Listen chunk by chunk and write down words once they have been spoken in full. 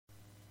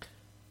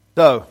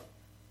So,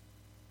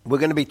 we're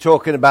going to be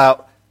talking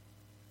about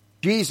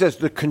Jesus,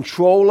 the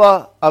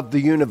controller of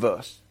the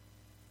universe.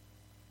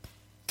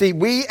 See,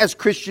 we as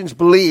Christians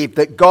believe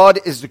that God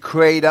is the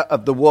creator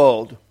of the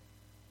world.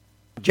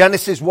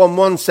 Genesis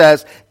 1:1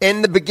 says,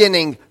 in the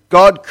beginning,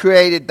 God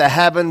created the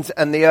heavens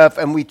and the earth.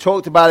 And we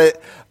talked about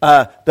it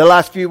the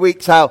last few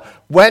weeks, how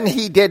when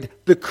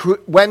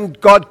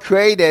God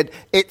created,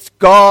 it's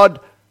God,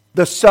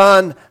 the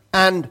Son,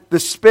 and the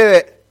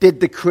Spirit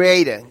did the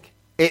creating.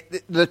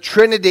 The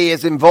Trinity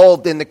is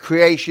involved in the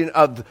creation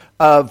of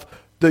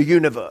the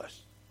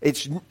universe.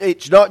 It's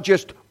not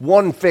just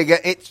one figure,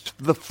 it's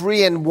the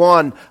three in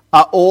one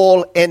are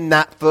all in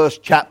that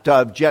first chapter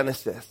of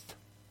Genesis.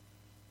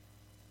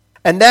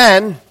 And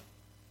then,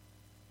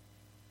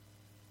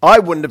 I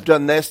wouldn't have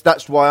done this,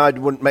 that's why I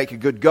wouldn't make a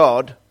good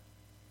God.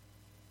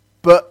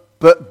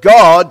 But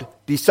God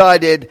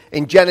decided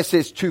in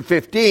Genesis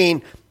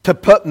 2:15 to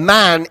put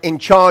man in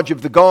charge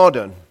of the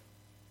garden.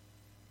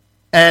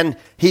 And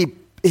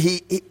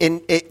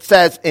it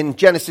says in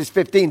Genesis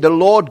 15, the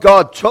Lord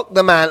God took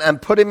the man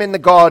and put him in the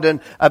Garden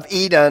of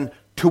Eden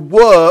to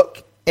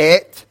work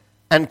it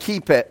and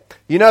keep it.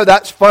 You know,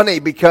 that's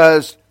funny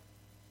because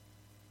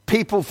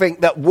people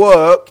think that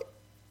work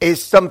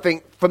is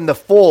something from the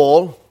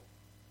fall,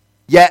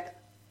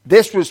 yet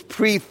this was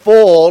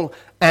pre-fall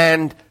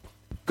and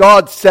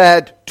God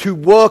said to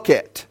work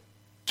it.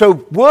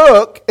 So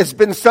work has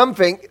been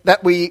something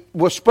that we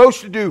were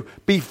supposed to do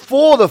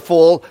before the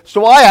fall.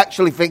 So I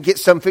actually think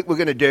it's something we're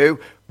going to do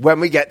when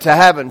we get to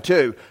heaven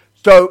too.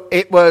 So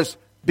it was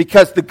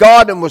because the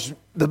garden was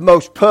the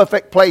most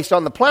perfect place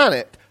on the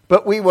planet,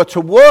 but we were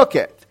to work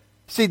it.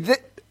 See,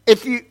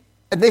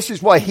 and this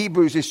is why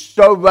Hebrews is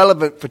so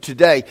relevant for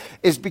today,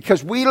 is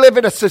because we live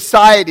in a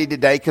society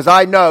today, because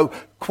I know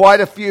quite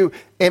a few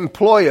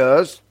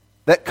employers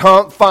that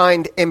can't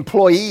find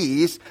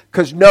employees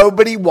because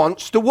nobody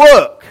wants to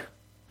work.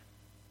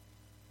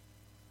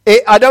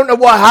 I don't know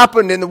what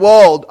happened in the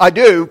world. I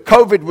do.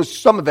 COVID was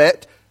some of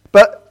it.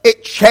 But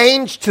it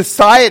changed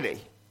society.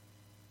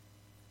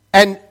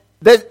 And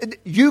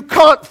you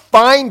can't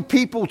find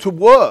people to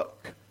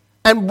work.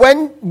 And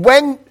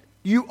when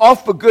you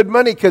offer good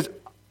money, because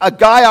a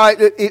guy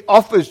it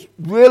offers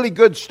really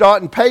good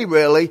starting pay,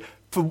 really,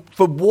 for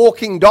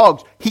walking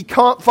dogs, he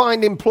can't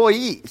find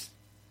employees.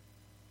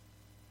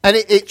 And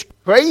it's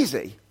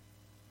crazy,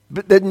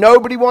 but that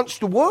nobody wants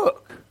to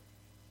work.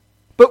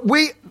 But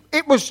the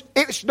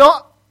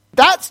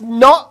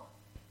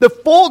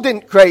fall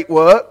didn't create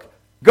work.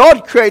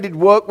 God created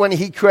work when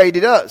he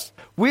created us.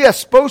 We are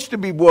supposed to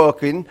be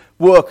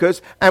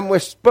workers, and we're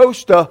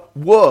supposed to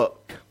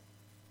work.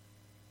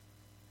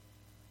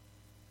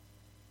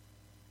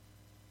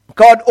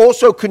 God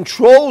also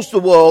controls the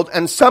world,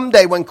 and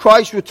someday when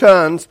Christ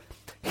returns,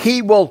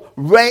 he will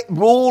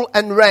rule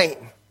and reign.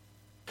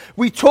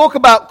 We talk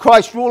about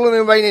Christ ruling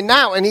and reigning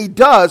now, and he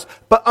does,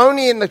 but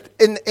only in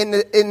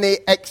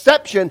the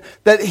exception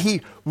that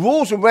he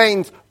rules and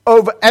reigns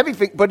over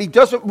everything, but he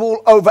doesn't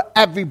rule over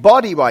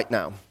everybody right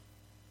now.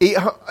 He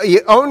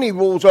only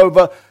rules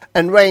over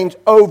and reigns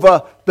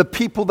over the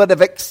people that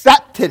have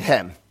accepted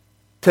him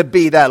to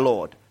be their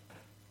Lord.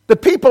 The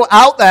people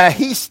out there,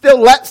 he still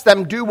lets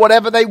them do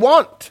whatever they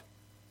want.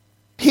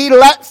 He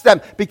lets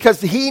them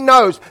because he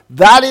knows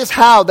that is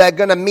how they're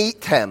going to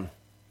meet him.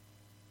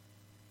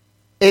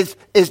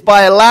 Is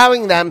by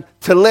allowing them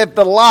to live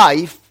the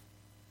life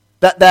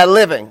that they're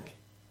living.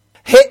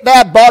 Hit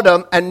their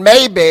bottom, and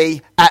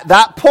maybe at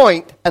that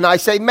point, and I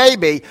say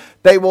maybe,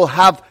 they will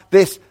have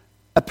this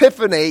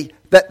epiphany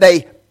that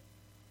they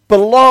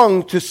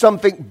belong to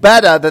something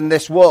better than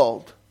this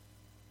world.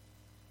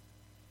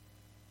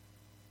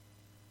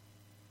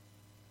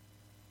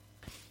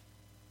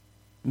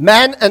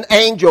 Men and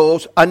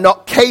angels are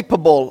not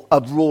capable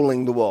of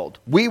ruling the world.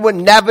 We were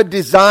never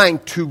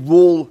designed to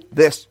rule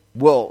this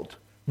world.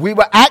 We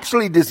were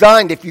actually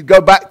designed, if you go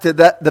back to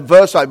the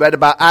verse I read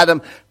about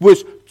Adam,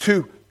 was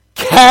to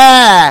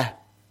care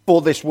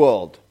for this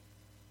world.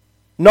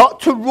 Not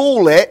to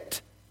rule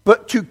it,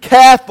 but to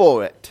care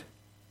for it.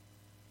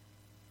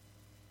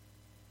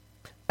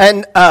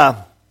 And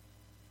the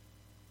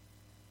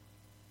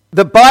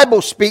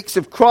Bible speaks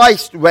of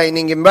Christ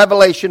reigning in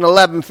Revelation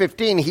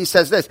 11:15. He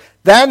says this,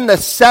 then the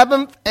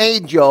seventh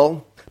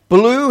angel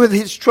blew with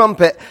his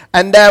trumpet,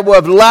 and there were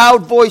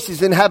loud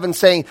voices in heaven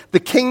saying, the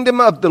kingdom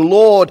of the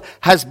Lord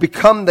has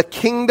become the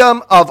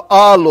kingdom of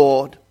our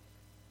Lord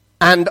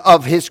and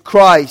of his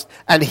Christ,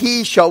 and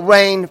he shall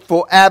reign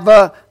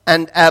forever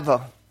and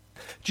ever.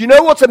 Do you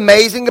know what's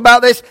amazing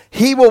about this?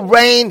 He will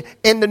reign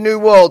in the new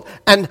world,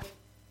 and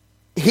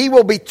he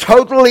will be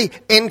totally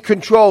in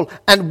control.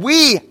 And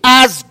we,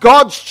 as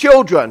God's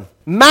children,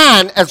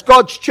 man as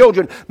God's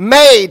children,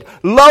 made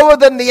lower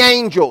than the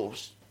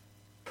angels,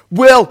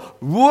 will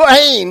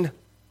reign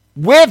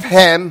with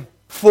him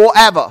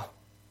forever.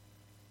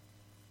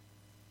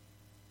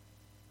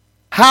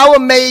 How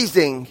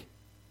amazing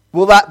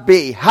will that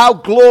be? How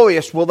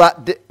glorious will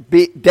that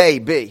day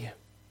be?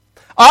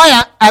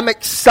 I am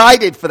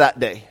excited for that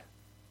day.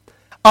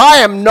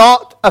 I am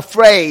not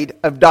afraid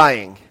of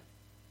dying.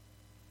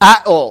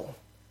 at all.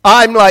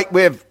 I'm like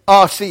with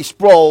R.C.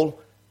 Sproul,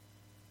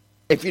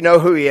 if you know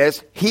who he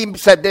is. He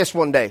said this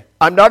one day,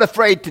 I'm not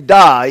afraid to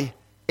die.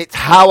 It's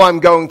how I'm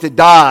going to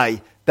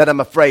die that I'm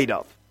afraid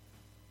of.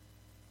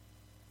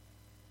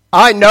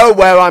 I know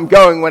where I'm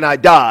going when I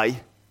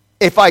die.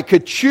 If I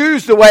could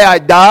choose the way I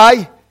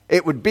die,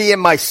 it would be in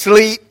my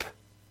sleep.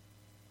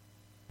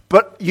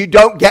 But you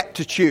don't get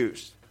to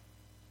choose.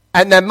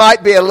 And there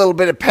might be a little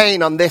bit of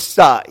pain on this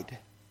side.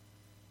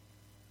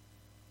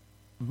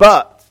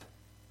 But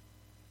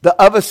the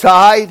other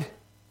side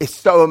is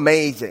so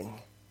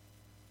amazing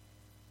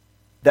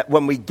that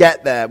when we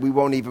get there, we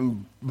won't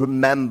even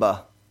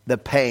remember the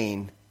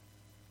pain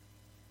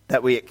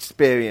that we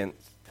experienced.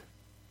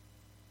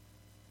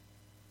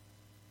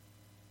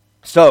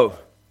 So,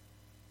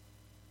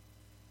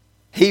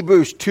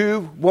 Hebrews 2,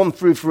 1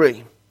 through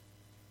 3.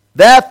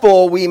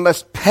 Therefore, we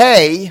must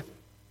pay.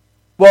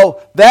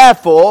 Well,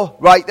 therefore,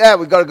 right there,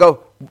 we've got to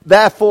go,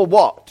 therefore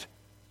what?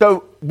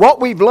 So, what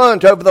we've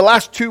learned over the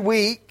last 2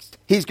 weeks,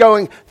 he's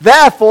going,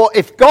 therefore,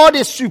 if God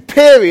is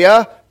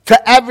superior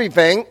to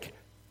everything,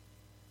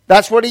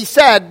 that's what he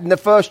said in the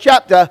first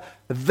chapter,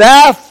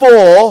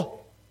 therefore,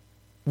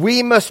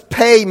 we must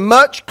pay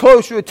much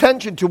closer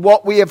attention to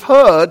what we have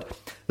heard,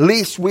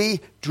 lest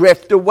we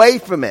drift away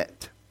from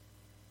it.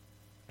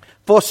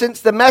 For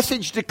since the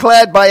message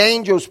declared by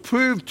angels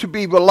proved to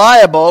be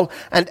reliable,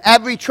 and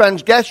every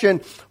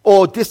transgression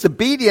or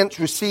disobedience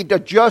received a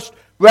just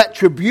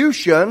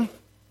retribution,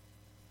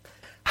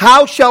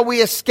 how shall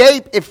we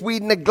escape if we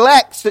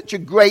neglect such a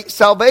great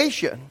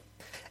salvation?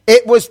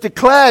 It was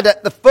declared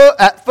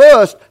at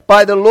first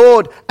by the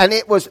Lord, and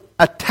it was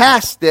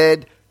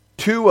attested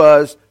to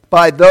us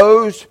by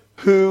those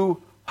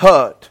who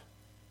heard.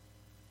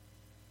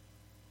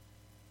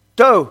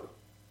 So,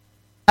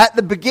 at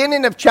the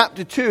beginning of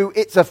chapter 2,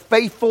 it's a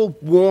faithful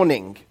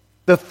warning.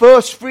 The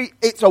first three,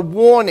 it's a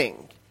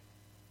warning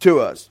to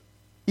us.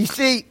 You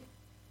see,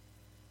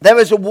 there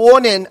is a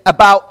warning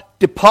about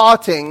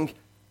departing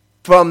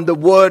from the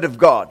Word of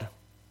God.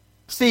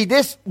 See,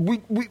 this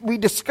we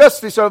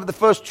discussed this over the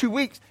first 2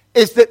 weeks,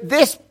 is that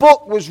this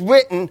book was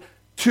written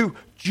to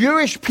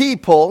Jewish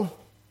people,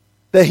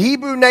 the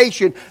Hebrew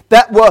nation,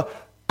 that were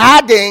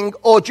adding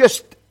or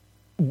just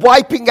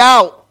wiping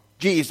out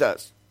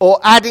Jesus, or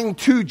adding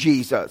to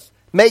Jesus,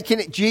 making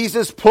it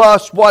Jesus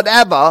plus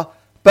whatever,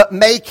 but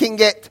making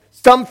it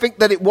something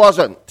that it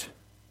wasn't.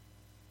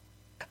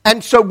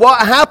 And so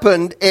what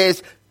happened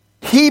is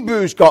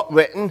Hebrews got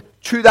written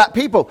to that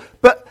people.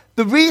 But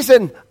the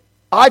reason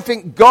I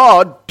think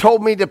God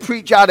told me to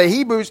preach out of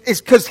Hebrews is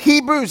because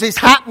Hebrews is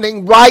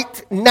happening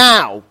right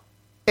now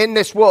in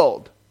this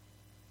world.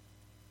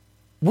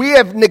 We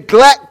have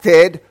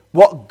neglected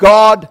what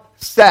God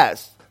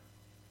says.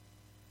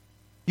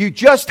 You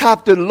just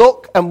have to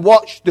look and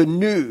watch the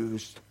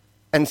news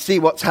and see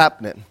what's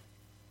happening.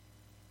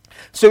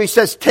 So he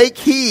says, take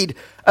heed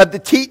of the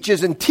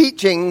teachers and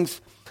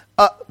teachings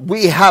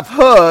we have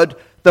heard.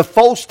 The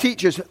false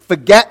teachers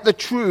forget the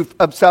truth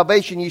of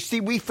salvation. You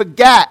see, we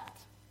forget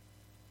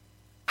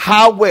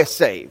how we're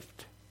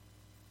saved.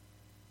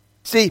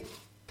 See,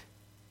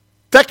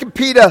 2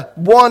 Peter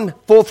 1,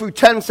 4 through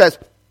 10 says,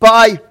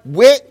 by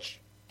which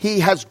he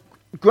has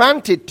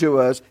granted to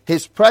us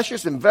his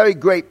precious and very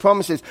great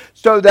promises,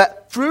 so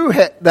that through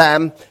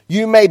them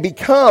you may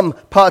become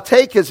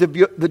partakers of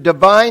the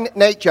divine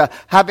nature,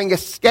 having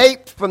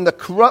escaped from the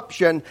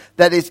corruption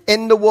that is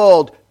in the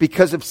world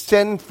because of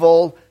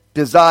sinful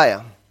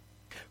desire.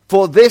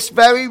 For this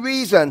very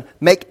reason,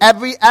 make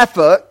every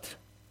effort.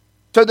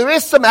 So there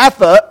is some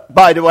effort,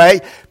 by the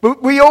way,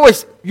 but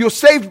you're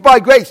saved by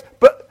grace.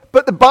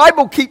 But the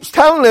Bible keeps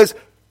telling us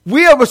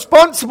we are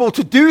responsible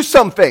to do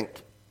something.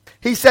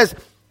 He says,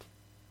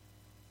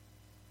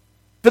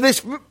 for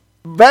this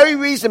very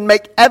reason,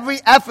 make every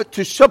effort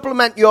to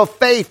supplement your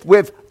faith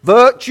with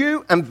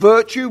virtue, and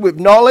virtue with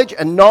knowledge,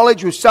 and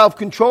knowledge with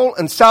self-control,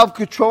 and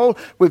self-control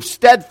with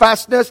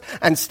steadfastness,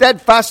 and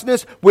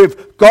steadfastness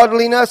with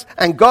godliness,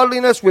 and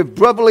godliness with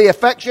brotherly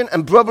affection,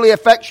 and brotherly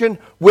affection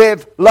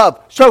with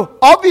love. So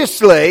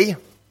obviously,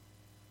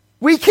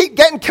 we keep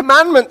getting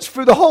commandments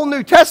through the whole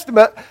New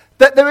Testament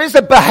that there is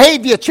a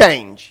behavior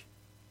change.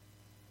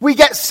 We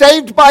get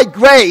saved by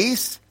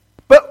grace,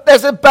 but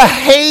there's a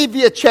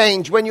behavior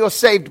change when you're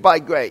saved by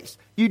grace.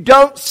 You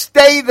don't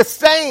stay the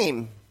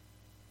same.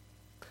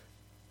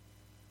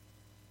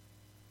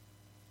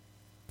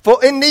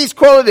 For in these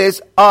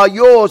qualities are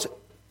yours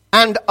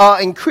and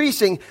are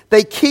increasing.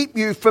 They keep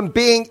you from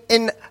being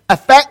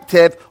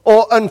ineffective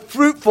or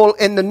unfruitful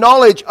in the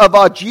knowledge of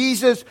our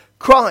Jesus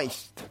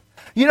Christ.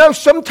 You know,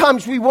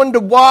 sometimes we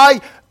wonder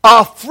why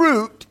our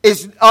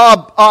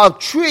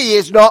tree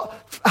is not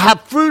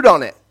have fruit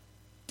on it.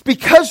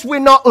 Because we're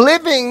not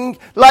living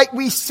like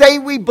we say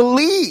we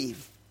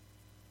believe.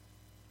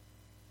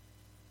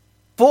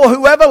 For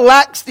whoever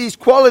lacks these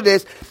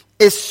qualities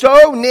is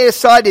so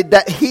nearsighted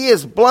that he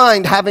is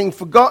blind, having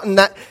forgotten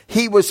that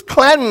he was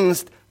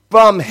cleansed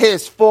from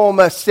his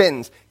former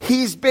sins.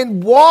 He's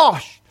been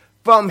washed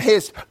from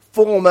his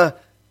former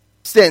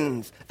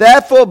sins.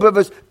 Therefore,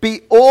 brothers,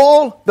 be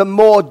all the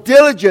more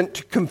diligent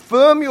to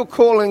confirm your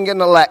calling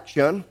and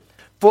election,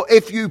 for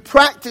if you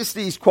practice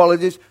these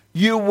qualities,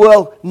 you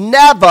will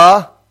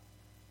never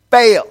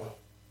fail.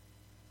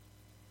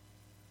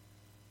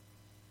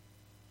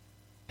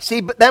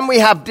 See, but then we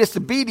have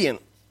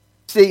disobedience.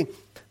 See,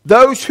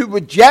 those who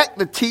reject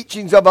the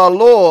teachings of our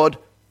Lord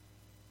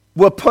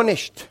were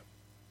punished.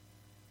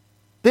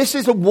 This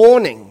is a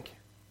warning.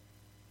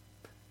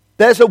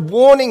 There's a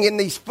warning in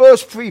these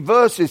first 3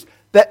 verses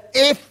that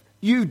if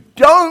you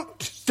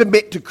don't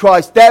submit to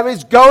Christ, there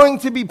is going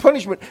to be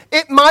punishment.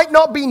 It might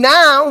not be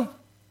now,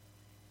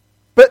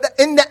 but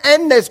in the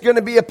end, there's going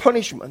to be a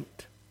punishment.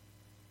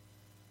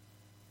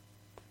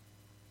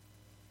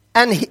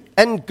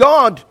 And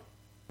God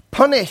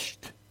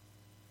punished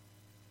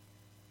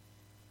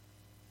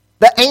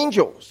the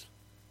angels.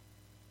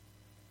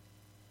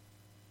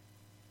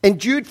 In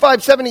Jude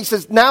 5:7 he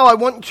says, now I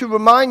want to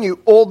remind you,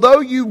 although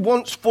you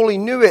once fully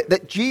knew it,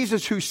 that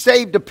Jesus, who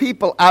saved the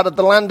people out of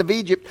the land of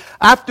Egypt,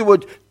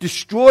 afterward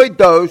destroyed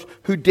those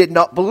who did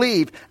not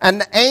believe.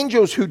 And the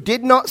angels who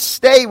did not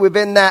stay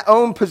within their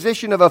own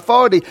position of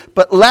authority,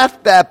 but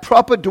left their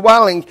proper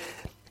dwelling,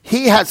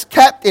 he has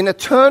kept in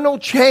eternal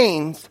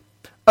chains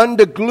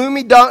under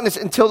gloomy darkness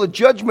until the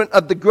judgment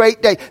of the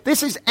great day.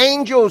 This is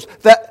angels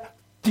that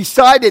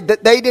decided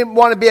that they didn't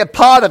want to be a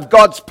part of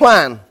God's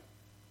plan.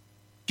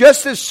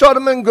 Just as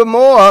Sodom and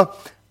Gomorrah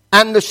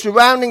and the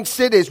surrounding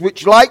cities,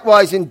 which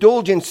likewise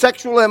indulge in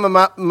sexual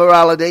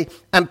immorality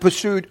and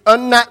pursued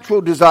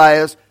unnatural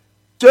desires,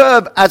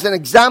 serve as an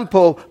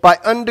example by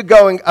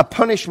undergoing a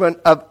punishment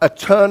of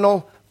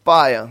eternal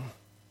fire.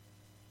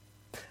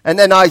 And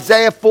then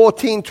Isaiah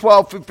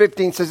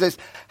 14:12-15 says this,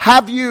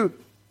 how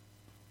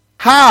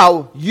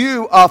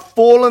you are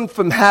fallen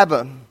from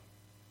heaven,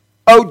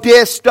 O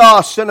dear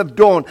star, son of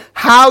dawn,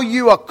 how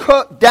you are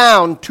cut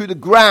down to the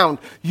ground,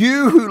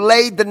 you who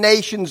laid the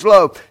nations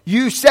low.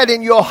 You said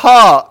in your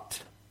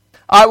heart,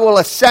 I will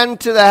ascend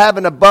to the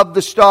heaven above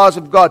the stars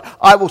of God.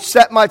 I will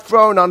set my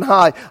throne on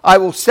high. I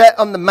will set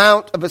on the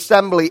mount of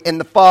assembly in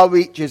the far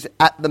reaches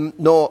of the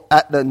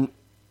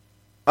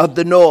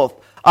north.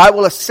 I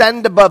will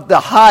ascend above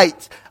the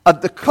height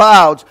of the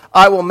clouds.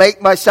 I will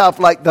make myself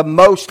like the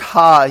Most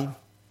High.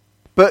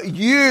 But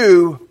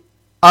you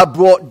are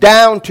brought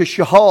down to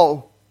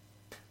Sheol,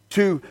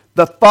 to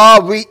the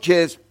far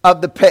reaches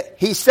of the pit.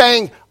 He's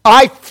saying,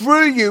 I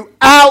threw you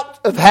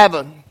out of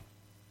heaven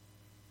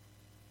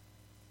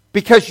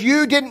because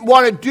you didn't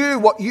want to do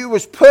what you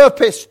was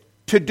purposed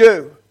to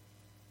do.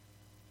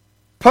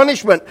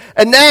 Punishment.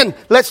 And then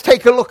let's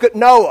take a look at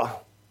Noah.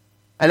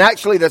 And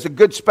actually there's a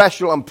good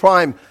special on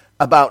Prime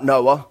about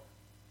Noah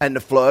and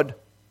the flood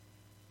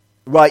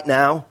right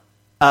now.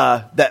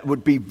 That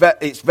would be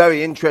it's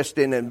very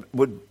interesting and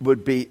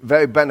would be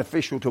very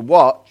beneficial to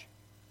watch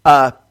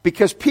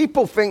because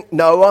people think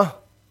Noah,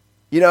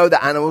 the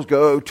animals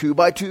go 2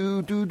 by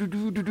 2,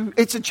 do.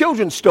 It's a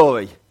children's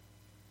story.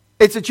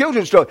 It's a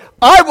children's story.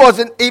 I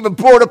wasn't even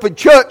brought up in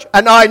church,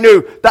 and I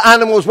knew the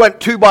animals went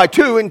 2 by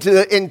 2 into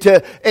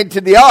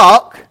the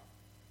ark.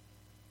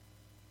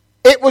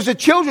 It was a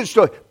children's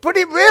story, but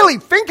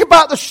think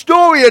about the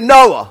story of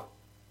Noah.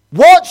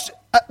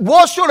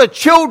 What sort of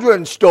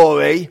children's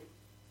story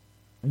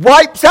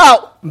wipes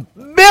out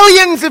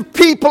millions of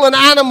people and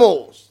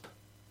animals?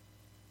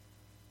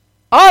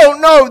 I don't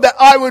know that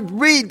I would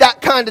read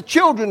that kind of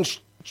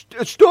children's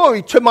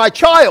story to my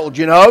child,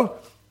 So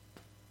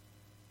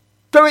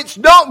it's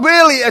not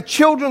really a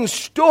children's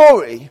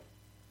story,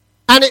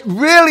 and it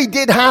really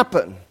did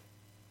happen.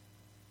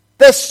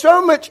 There's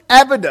so much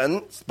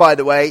evidence, by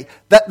the way,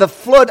 that the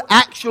flood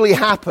actually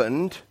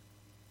happened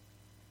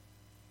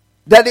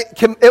that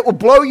it will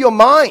blow your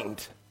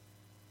mind.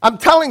 I'm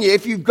telling you,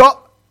 if you've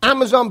got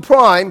Amazon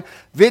Prime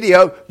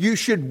Video, you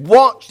should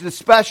watch the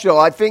special.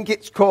 I think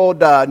it's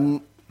called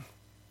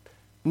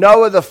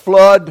Noah the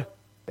Flood.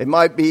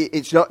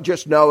 It's not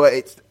just Noah,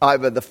 it's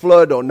either the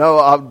flood or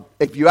Noah.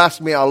 If you ask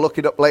me, I'll look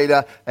it up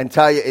later and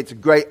tell you it's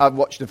great. I've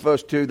watched the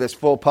first 2. There's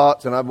 4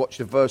 parts and I've watched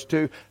the first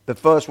 2. The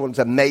first one's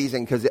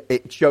amazing because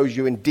it shows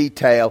you in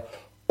detail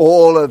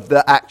all of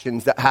the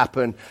actions that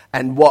happen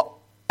and what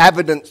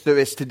evidence there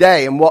is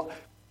today. And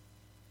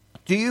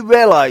do you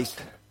realize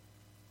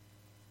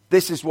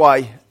this is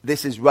why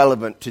this is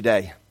relevant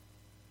today?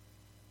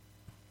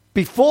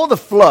 Before the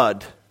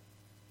flood,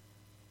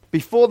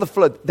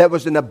 there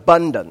was an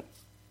abundance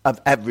of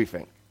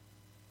everything.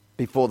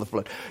 Before the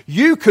flood,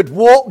 you could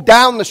walk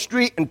down the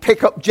street and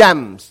pick up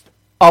gems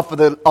off of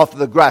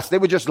the grass. They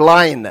were just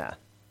lying there.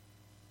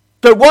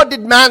 So what did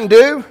man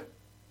do?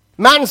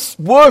 Man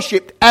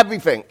worshipped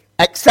everything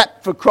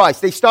except for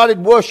Christ. They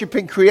started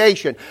worshiping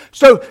creation.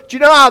 So do you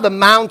know how the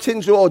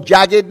mountains are all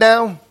jagged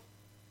now?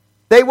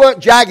 They weren't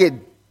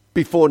jagged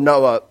before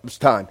Noah's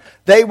time.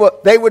 They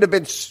would have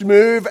been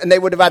smooth, and they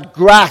would have had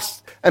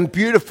grass and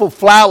beautiful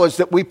flowers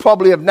that we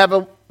probably have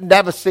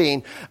never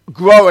seen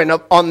growing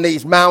up on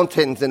these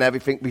mountains and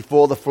everything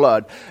before the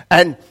flood.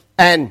 And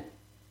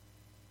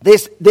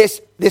this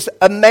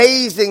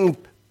amazing,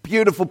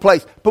 beautiful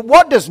place. But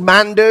what does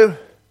man do?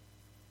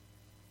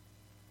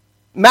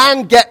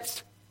 man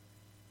gets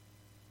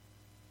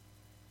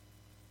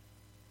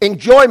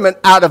enjoyment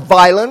out of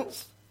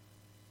violence.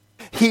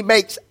 He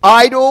makes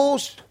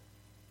idols.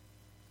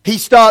 He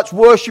starts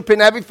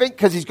worshiping everything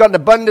because he's got an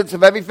abundance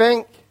of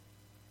everything.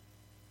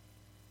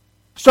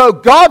 So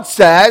God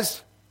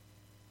says,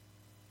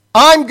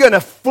 I'm going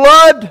to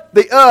flood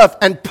the earth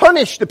and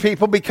punish the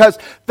people because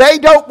they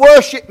don't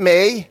worship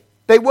me.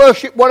 They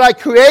worship what I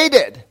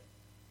created.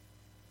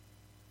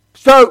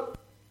 So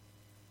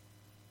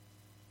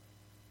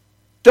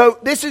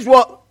this is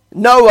what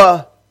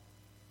Noah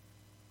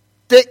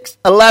 6,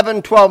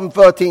 11, 12, and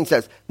 13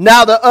 says.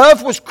 Now the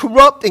earth was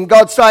corrupt in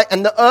God's sight,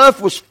 and the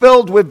earth was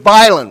filled with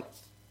violence.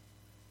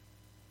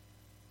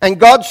 And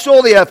God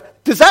saw the earth.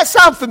 Does that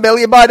sound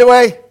familiar, by the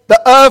way?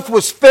 The earth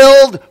was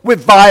filled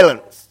with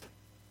violence.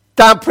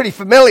 Sound pretty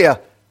familiar?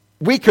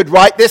 We could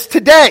write this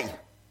today.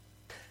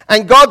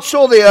 And God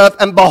saw the earth,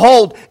 and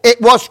behold,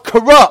 it was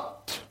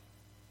corrupt.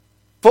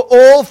 For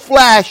all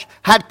flesh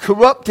had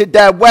corrupted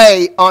their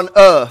way on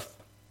earth.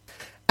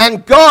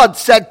 And God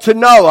said to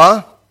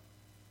Noah,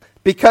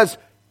 because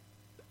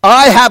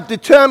I have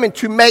determined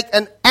to make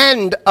an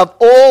end of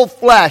all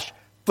flesh,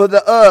 for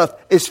the earth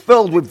is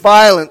filled with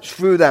violence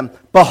through them.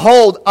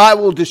 Behold, I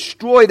will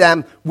destroy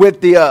them with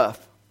the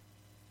earth.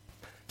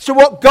 So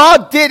what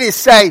God did is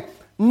say,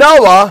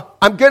 Noah,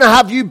 I'm going to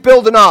have you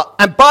build an ark.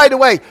 And by the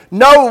way,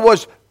 Noah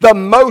was the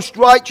most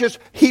righteous.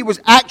 He was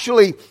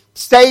actually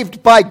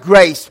saved by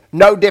grace,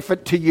 no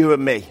different to you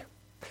and me.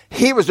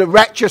 He was a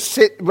wretched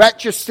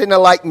sinner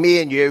like me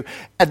and you.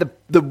 And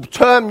the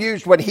term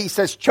used when he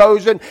says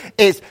chosen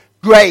is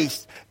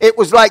grace. It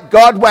was like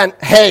God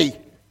went, hey,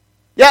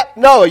 yeah,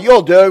 Noah,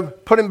 you'll do.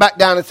 Put him back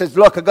down and says,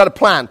 look, I've got a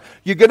plan.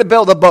 You're going to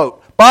build a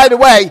boat. By the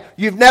way,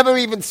 you've never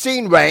even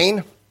seen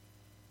rain.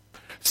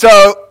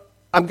 So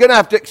I'm going to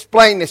have to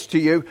explain this to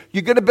you.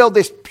 You're going to build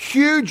this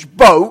huge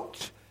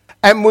boat,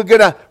 and we're going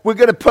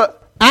to put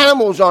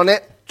animals on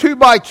it, 2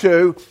 by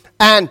 2,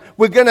 and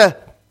we're going to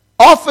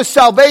offer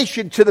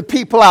salvation to the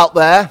people out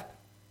there,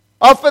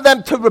 offer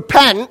them to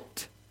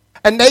repent,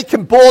 and they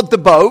can board the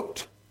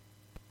boat.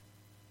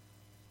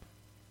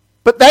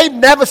 But they've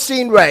never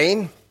seen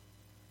rain.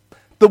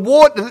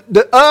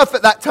 The earth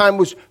at that time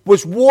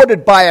was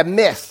watered by a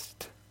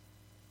mist.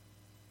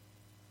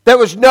 There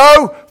was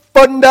no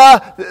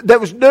thunder. There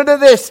was none of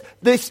this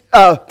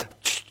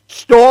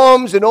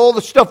storms and all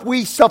the stuff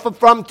we suffer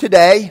from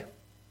today.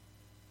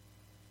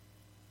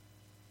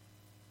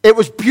 It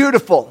was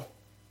beautiful.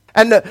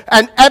 And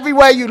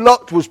everywhere you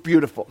looked was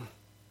beautiful.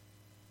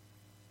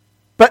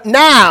 But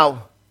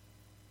now,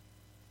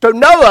 so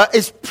Noah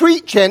is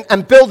preaching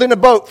and building a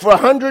boat for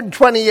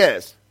 120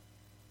 years.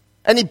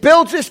 And he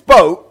builds this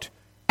boat,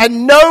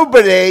 and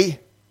nobody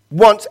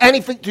wants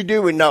anything to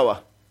do with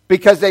Noah.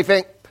 Because they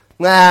think,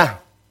 nah.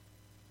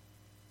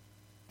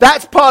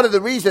 That's part of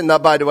the reason, though,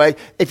 by the way,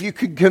 if you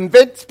could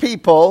convince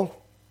people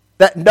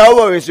that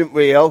Noah isn't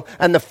real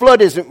and the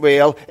flood isn't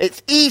real,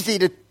 it's easy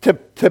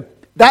to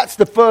that's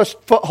the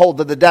first foothold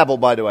of the devil,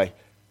 by the way,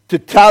 to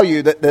tell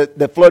you that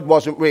the flood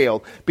wasn't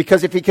real.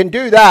 Because if he can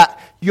do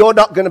that, you're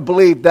not going to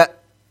believe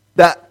that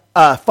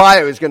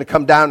fire is going to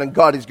come down and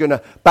God is going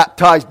to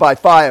baptize by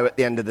fire at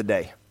the end of the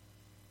day.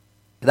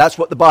 That's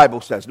what the Bible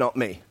says, not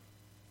me.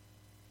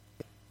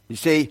 You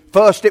see,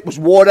 first it was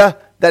water,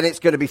 then it's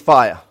going to be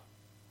fire.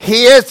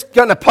 He is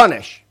going to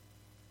punish.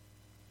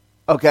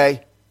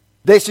 Okay?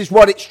 This is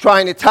what it's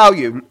trying to tell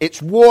you.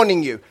 It's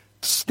warning you.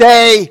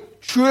 Stay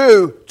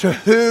true to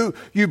who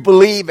you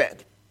believe in.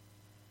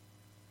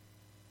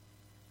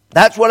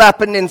 That's what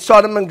happened in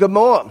Sodom and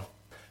Gomorrah.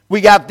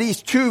 We have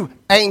these 2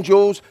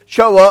 angels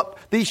show up.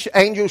 These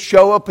angels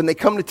show up and they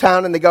come to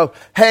town and they go,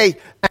 hey,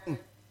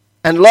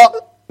 and Lot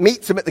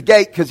meets them at the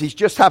gate because he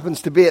just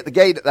happens to be at the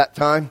gate at that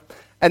time.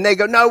 And they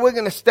go, no, we're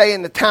going to stay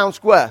in the town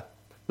square.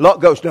 Lot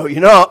goes, no,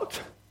 you're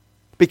not.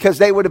 Because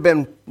they would have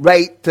been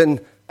raped and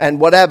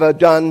whatever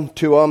done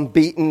to them,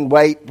 beaten,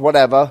 raped,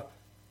 whatever,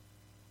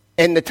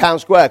 in the town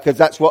square, because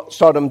that's what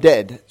Sodom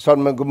did.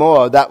 Sodom and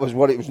Gomorrah, that was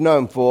what it was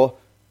known for.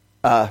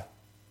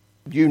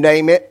 You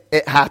name it,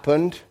 it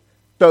happened.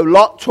 So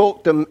Lot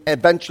talked them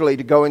eventually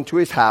to go into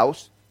his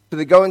house. So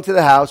they go into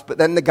the house, but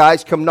then the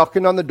guys come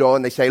knocking on the door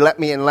and they say, let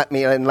me in, let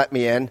me in, let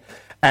me in.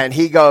 And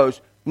he goes,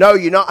 no,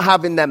 you're not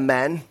having them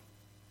men.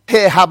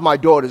 Here, have my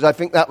daughters. I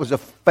think that was a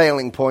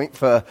failing point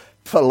for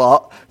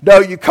Lot. No,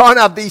 you can't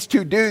have these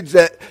 2 dudes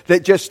that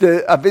just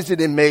are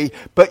visiting me,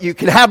 but you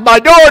can have my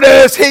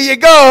daughters. Here you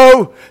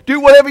go. Do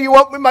whatever you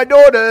want with my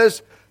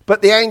daughters.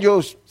 But the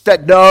angels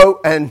said no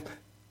and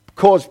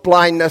caused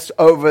blindness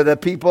over the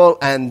people,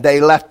 and they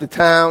left the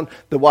town.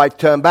 The wife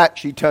turned back.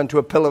 She turned to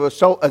a pillar of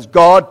salt as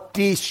God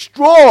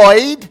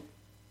destroyed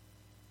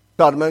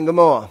Sodom and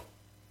Gomorrah.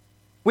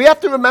 We have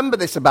to remember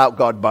this about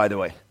God, by the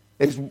way,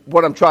 is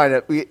what I'm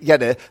trying to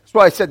get at. That's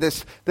why I said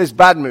there's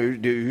bad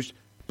news,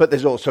 but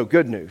there's also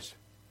good news.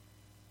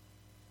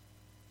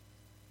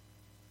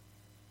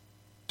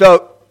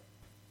 So,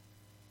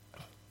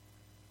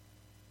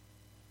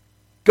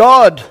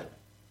 God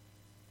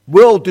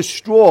will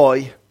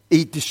destroy,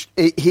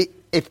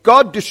 if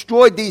God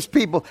destroyed these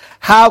people,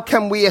 how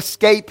can we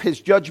escape his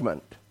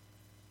judgment?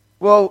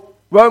 Well,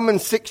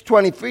 Romans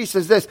 6:23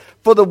 says this,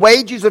 for the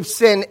wages of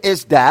sin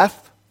is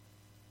death,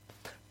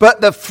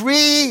 but the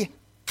free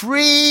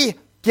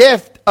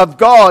gift of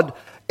God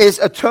is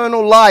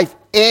eternal life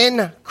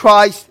in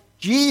Christ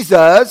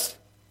Jesus.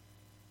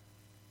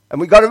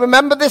 And we got to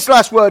remember this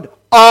last word,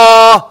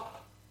 our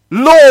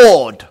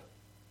Lord.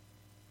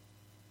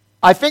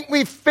 I think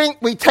we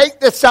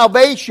take the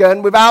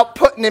salvation without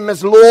putting him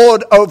as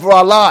Lord over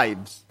our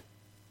lives.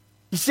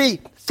 You see,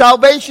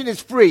 salvation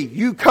is free.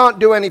 You can't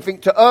do anything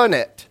to earn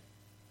it.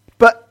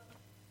 But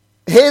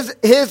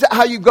here's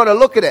how you've got to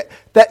look at it.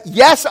 That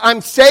yes, I'm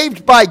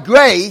saved by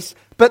grace,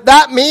 but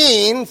that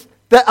means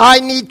that I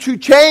need to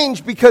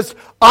change because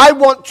I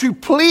want to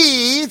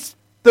please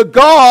the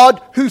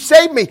God who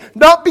saved me.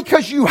 Not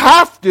because you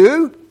have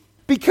to,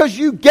 because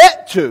you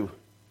get to.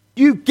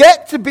 You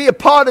get to be a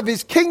part of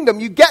his kingdom.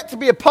 You get to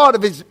be a part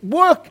of his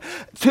work,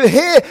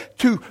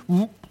 to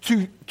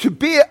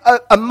be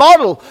a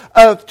model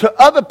to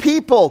other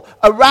people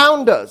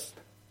around us.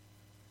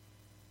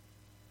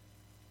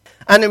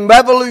 And in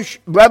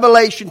Revelation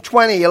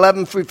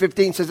 20:11 through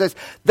 15 says this,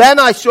 then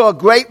I saw a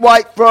great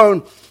white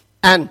throne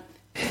and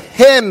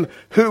him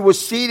who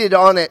was seated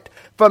on it.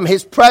 From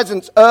his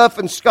presence, earth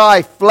and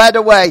sky fled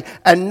away,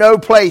 and no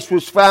place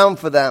was found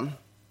for them.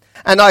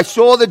 And I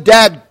saw the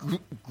dead,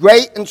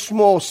 great and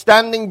small,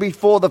 standing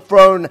before the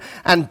throne,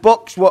 and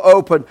books were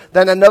opened.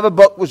 Then another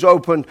book was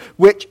opened,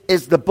 which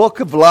is the book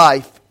of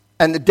life.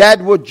 And the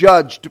dead were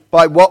judged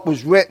by what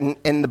was written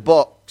in the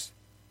books,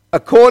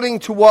 according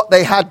to what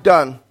they had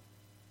done.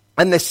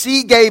 And the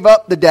sea gave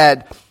up the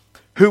dead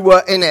who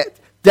were in it.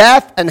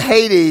 Death and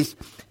Hades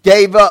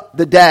gave up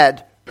the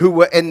dead who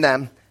were in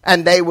them.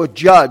 And they were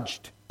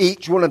judged,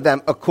 each one of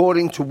them,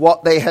 according to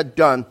what they had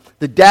done.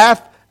 The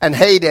death and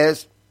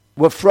Hades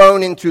were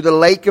thrown into the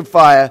lake of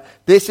fire.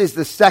 This is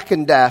the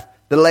second death,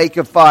 the lake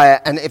of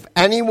fire. And if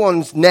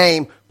anyone's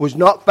name was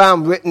not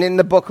found written in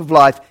the book of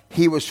life,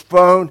 he was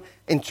thrown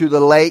into the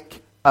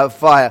lake of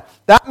fire.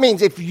 That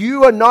means if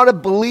you are not a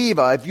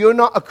believer, if you're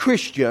not a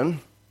Christian,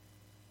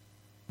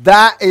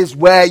 that is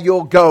where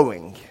you're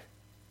going.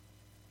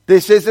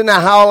 This isn't a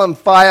hell and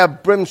fire,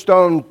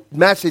 brimstone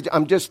message.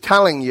 I'm just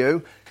telling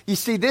you. You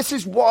see, this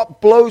is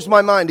what blows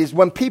my mind, is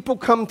when people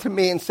come to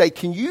me and say,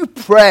 can you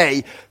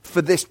pray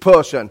for this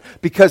person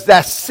because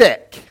they're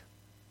sick?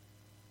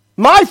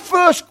 My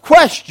first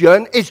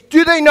question is,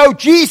 do they know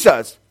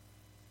Jesus?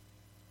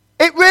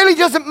 It really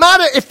doesn't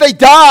matter if they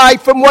die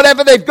from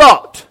whatever they've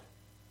got.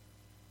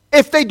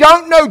 If they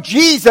don't know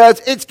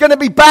Jesus, it's going to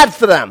be bad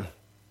for them.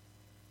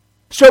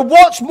 So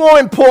what's more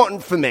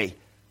important for me?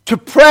 To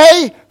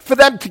pray for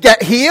them to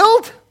get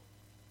healed?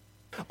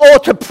 Or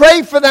to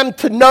pray for them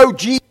to know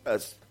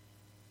Jesus?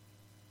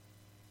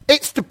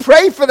 It's to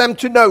pray for them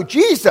to know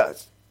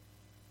Jesus.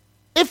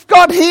 If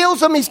God heals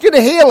them, he's going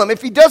to heal them.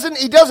 If he doesn't,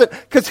 he doesn't.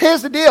 Because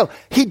here's the deal.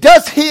 He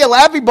does heal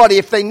everybody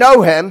if they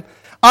know him.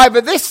 Either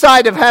this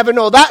side of heaven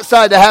or that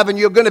side of heaven,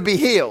 you're going to be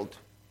healed.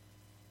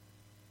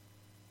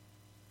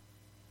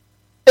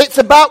 It's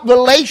about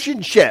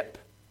relationship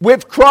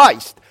with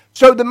Christ.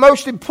 So the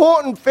most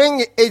important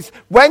thing is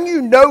when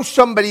you know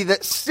somebody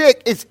that's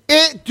sick,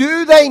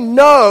 do they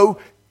know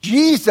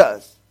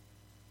Jesus?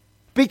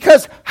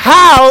 Because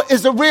hell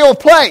is a real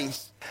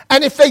place.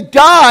 And if they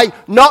die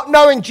not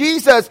knowing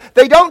Jesus,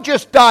 they don't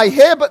just die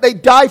here, but they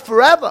die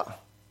forever.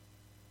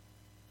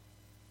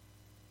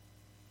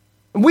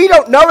 And we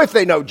don't know if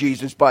they know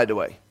Jesus, by the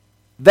way.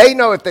 They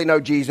know if they know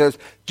Jesus.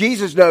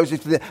 Jesus knows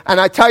if they,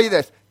 and I tell you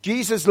this,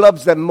 Jesus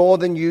loves them more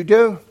than you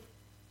do.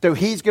 So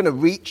he's going to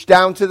reach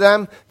down to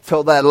them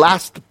till their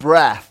last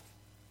breath.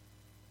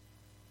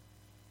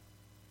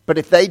 But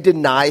if they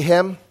deny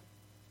him,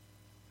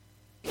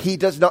 he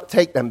does not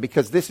take them,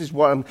 because this is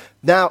what I'm...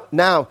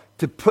 Now,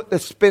 to put the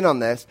spin on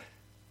this,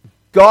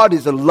 God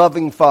is a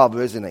loving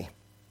father, isn't he?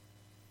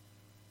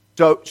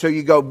 So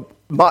you go...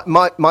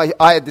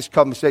 I had this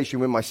conversation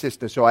with my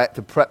sister, so I had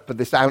to prep for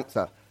this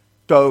answer.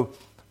 So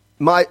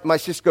my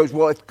sister goes,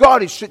 well, if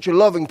God is such a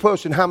loving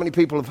person, how many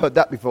people have heard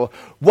that before?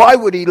 Why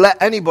would he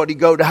let anybody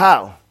go to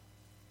hell?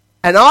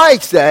 And I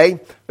say,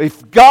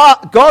 if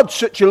God's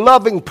such a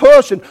loving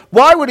person,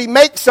 why would he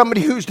make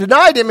somebody who's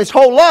denied him his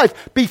whole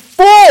life be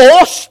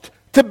forced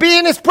to be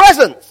in his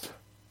presence?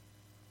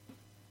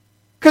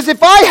 Because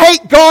if I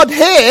hate God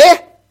here,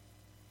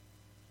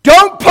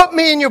 don't put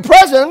me in your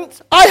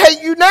presence. I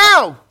hate you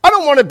now. I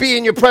don't want to be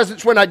in your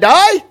presence when I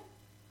die.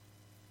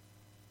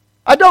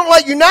 I don't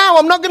like you now.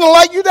 I'm not going to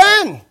like you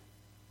then.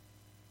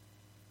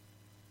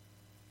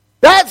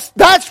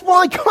 That's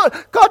why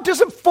God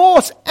doesn't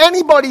force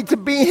anybody to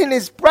be in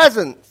his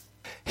presence.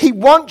 He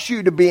wants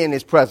you to be in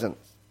his presence.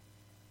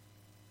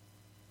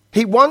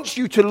 He wants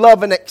you to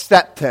love and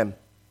accept him.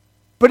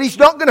 But he's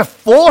not going to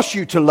force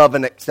you to love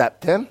and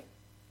accept him.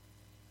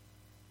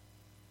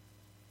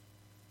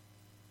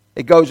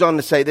 It goes on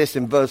to say this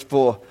in verse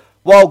 4.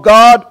 While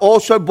God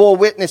also bore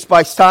witness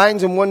by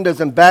signs and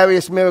wonders and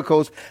various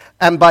miracles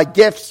and by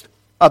gifts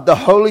of the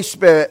Holy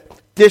Spirit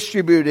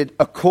distributed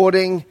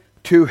according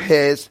to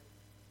his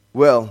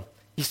will.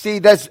 You see,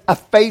 there's a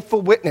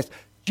faithful witness.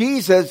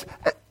 Jesus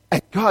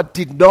and God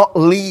did not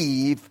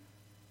leave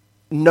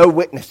no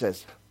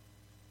witnesses.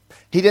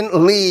 He didn't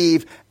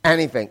leave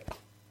anything.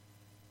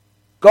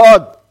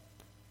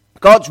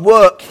 God's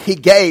work he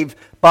gave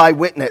by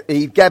witness.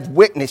 He gave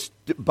witness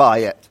by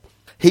it.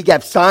 He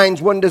gave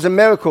signs, wonders, and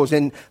miracles.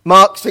 In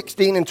Mark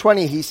 16 and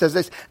 20, he says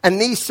this, and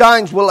these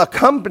signs will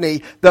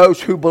accompany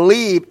those who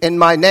believe in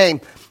my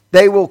name.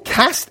 They will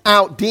cast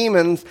out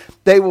demons.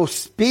 They will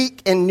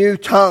speak in new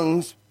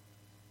tongues.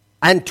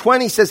 And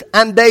 20 says,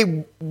 and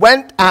they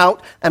went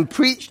out and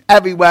preached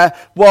everywhere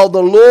while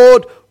the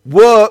Lord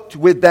worked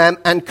with them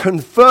and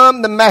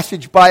confirmed the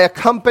message by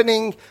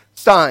accompanying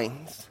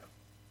signs.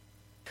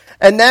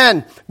 And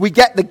then we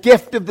get the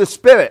gift of the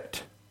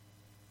Spirit.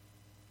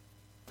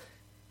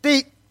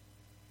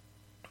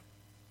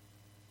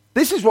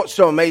 This is what's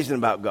so amazing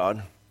about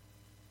God.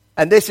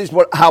 And this is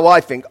how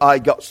I think I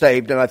got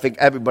saved, and I think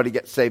everybody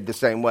gets saved the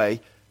same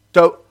way.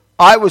 So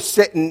I was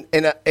sitting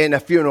in a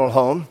funeral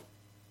home,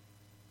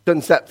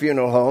 Sunset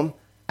Funeral Home,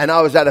 and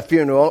I was at a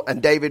funeral,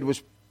 and David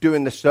was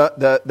doing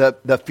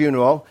the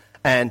funeral,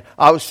 and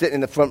I was sitting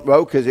in the front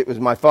row because it was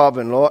my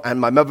father-in-law,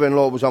 and my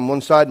mother-in-law was on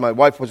one side, my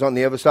wife was on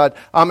the other side.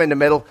 I'm in the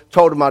middle,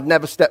 told him I'd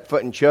never step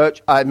foot in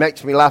church. It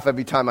makes me laugh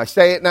every time I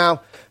say it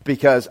now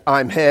because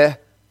I'm here,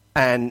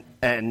 and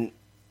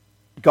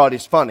God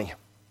is funny.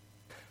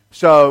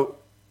 So,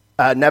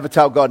 never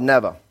tell God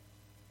never.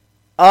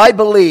 I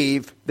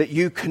believe that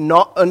you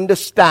cannot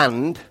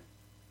understand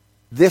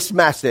this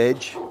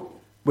message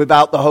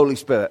without the Holy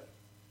Spirit.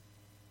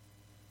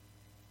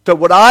 So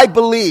what I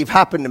believe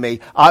happened to me,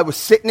 I was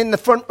sitting in the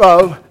front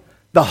row,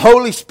 the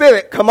Holy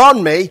Spirit come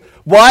on me,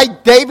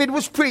 while David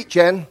was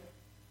preaching.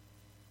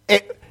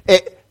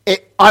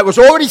 I was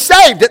already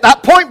saved at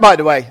that point, by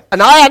the way,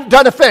 and I hadn't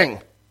done a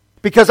thing,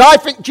 because I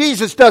think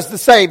Jesus does the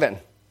saving.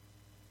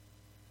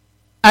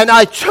 And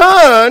I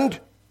turned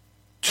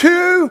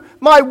to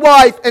my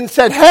wife and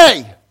said,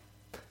 hey,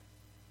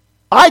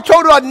 I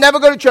told her I'd never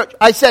go to church.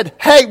 I said,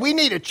 hey, we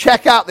need to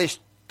check out this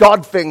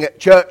God thing at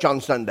church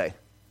on Sunday.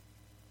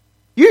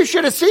 You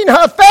should have seen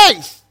her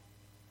face.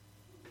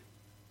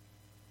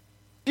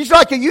 She's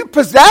like, are you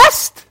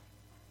possessed?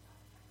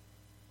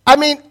 I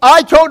mean,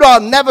 I told her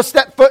I'll never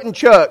step foot in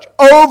church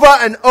over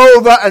and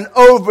over and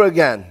over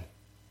again.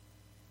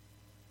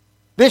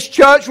 This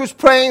church was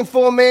praying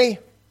for me.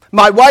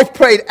 My wife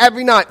prayed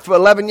every night for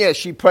 11 years.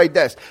 She prayed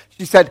this.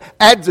 She said,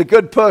 Ed's a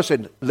good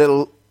person.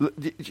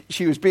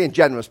 She was being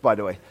generous, by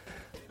the way.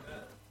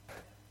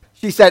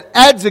 She said,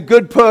 Ed's a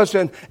good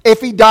person.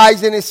 If he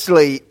dies in his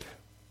sleep,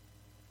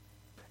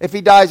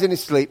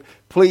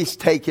 please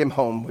take him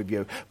home with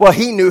you. Well,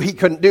 he knew he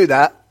couldn't do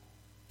that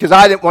because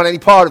I didn't want any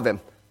part of him.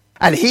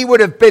 And he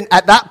would have been,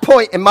 at that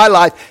point in my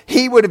life,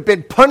 he would have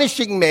been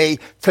punishing me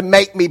to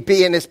make me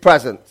be in his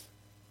presence.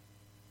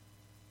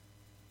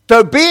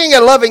 So being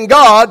a loving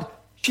God,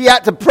 she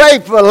had to pray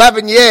for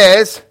 11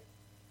 years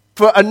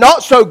for a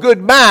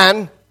not-so-good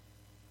man.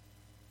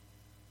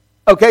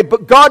 Okay,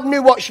 but God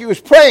knew what she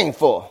was praying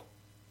for.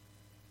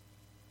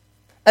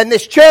 And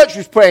this church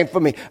was praying for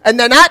me. And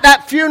then at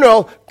that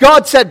funeral,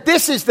 God said,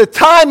 this is the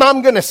time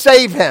I'm going to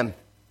save him.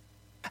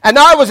 And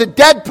I was a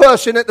dead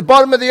person at the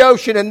bottom of the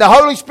ocean, and the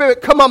Holy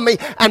Spirit come on me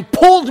and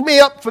pulled me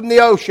up from the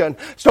ocean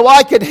so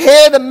I could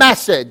hear the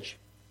message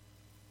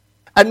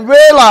and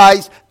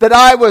realize that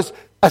I was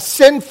a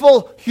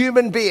sinful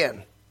human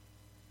being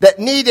that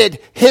needed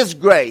his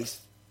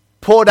grace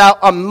poured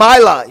out on my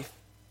life.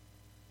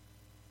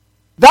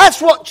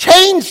 That's what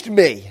changed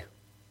me.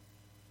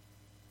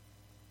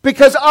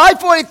 Because I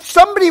thought if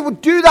somebody would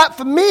do that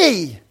for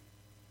me,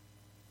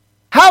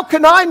 how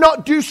can I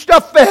not do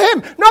stuff for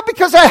him? Not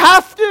because I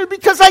have to,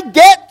 because I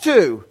get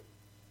to.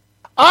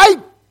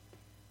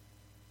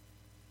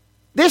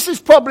 This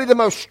is probably the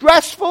most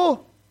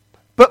stressful,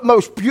 but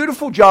most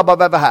beautiful job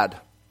I've ever had.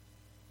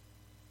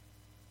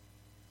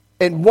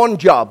 In one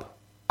job.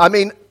 I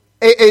mean,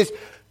 it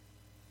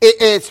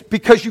is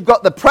because you've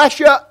got the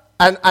pressure,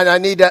 and I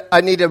need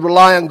to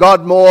rely on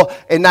God more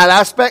in that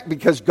aspect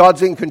because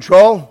God's in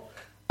control.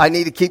 I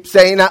need to keep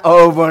saying that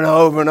over and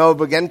over and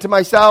over again to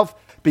myself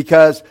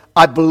because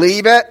I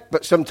believe it,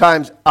 but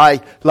sometimes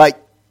I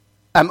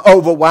am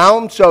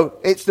overwhelmed. So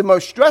it's the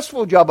most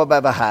stressful job I've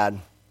ever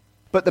had,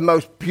 but the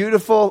most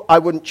beautiful. I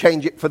wouldn't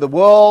change it for the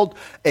world.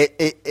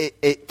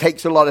 It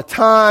takes a lot of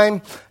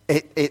time.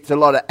 It's a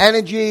lot of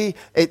energy.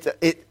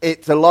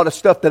 It's a lot of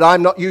stuff that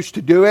I'm not used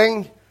to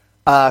doing.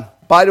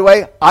 By the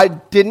way, I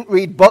didn't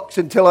read books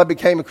until I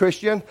became a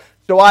Christian.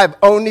 So I've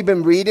only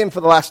been reading for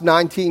the last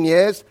 19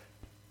 years.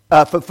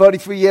 For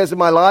 33 years of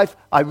my life,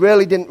 I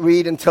really didn't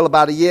read until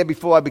about a year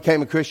before I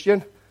became a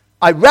Christian.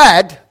 I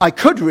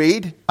could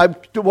read.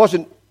 It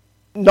wasn't,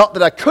 not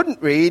that I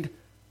couldn't read,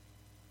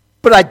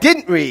 but I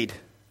didn't read.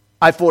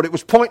 I thought it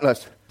was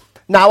pointless.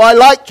 Now I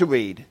like to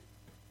read.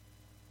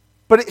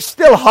 But it's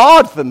still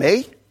hard for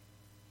me.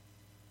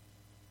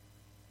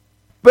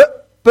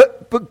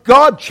 But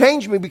God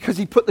changed me because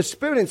he put the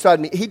Spirit inside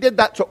me. He did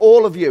that to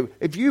all of you.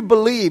 If you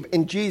believe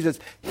in Jesus,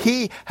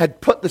 he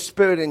had put the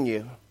Spirit in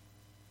you.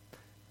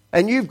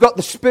 and you've got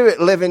the Spirit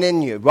living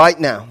in you right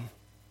now.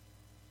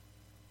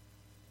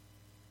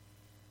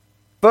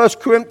 1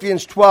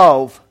 Corinthians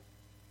 12.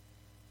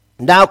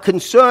 Now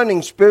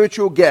concerning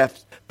spiritual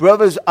gifts,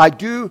 brothers, I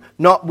do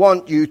not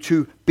want you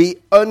to be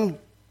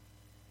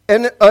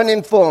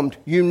uninformed.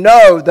 You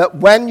know that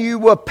when you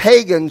were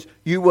pagans,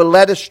 you were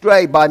led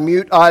astray by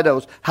mute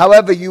idols.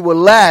 However you were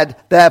led,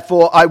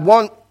 therefore I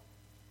want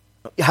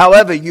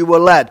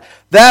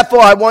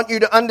you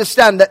to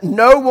understand that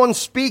no one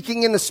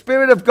speaking in the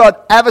Spirit of God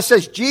ever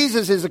says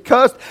Jesus is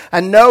accursed,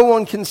 and no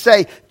one can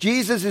say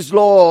Jesus is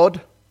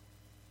Lord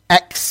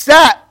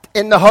except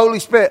in the Holy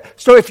Spirit.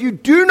 So if you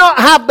do not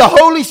have the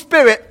Holy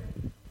Spirit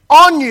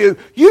on you,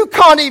 you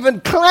can't even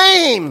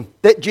claim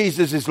that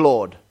Jesus is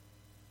Lord.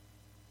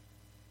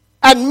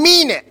 And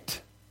mean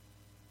it.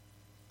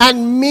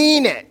 And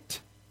mean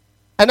it.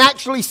 And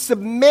actually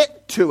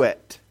submit to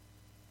it.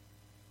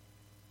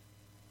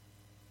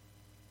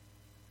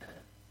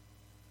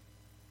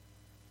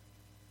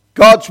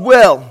 God's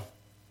will.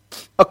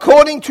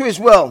 According to his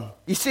will.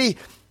 You see,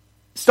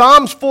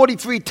 Psalms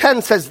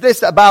 43:10 says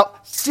this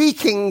about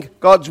seeking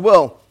God's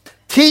will.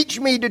 Teach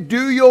me to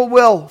do your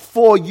will,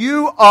 for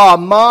you are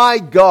my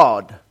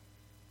God.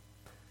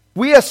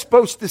 We are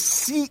supposed to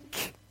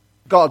seek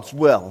God's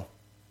will.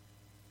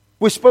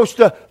 We're supposed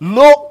to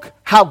look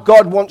how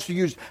God wants to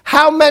use.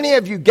 How many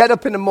of you get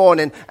up in the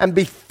morning and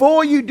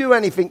before you do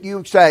anything,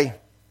 you say,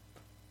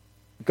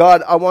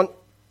 God, I want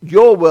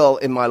your will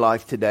in my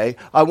life today.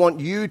 I want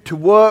you to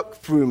work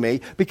through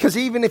me. Because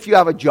even if you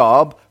have a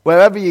job,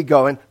 wherever you're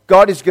going,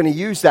 God is going to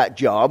use that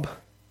job.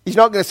 He's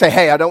not going to say,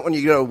 hey, I don't want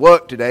you to go to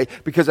work today,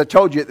 because I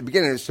told you at the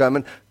beginning of the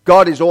sermon,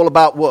 God is all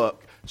about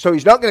work. So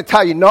he's not going to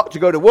tell you not to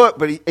go to work,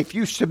 but if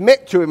you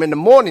submit to him in the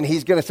morning,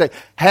 he's going to say,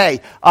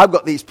 hey, I've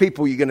got these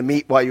people you're going to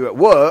meet while you're at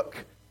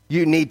work.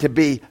 You need to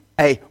be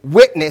a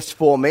witness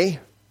for me,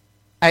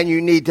 and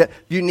you need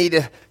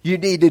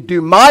to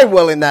do my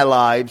will in their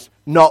lives,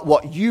 not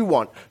what you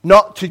want,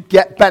 not to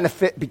get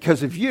benefit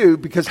because of you,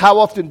 because how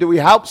often do we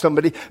help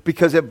somebody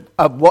because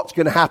of what's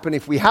going to happen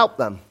if we help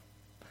them?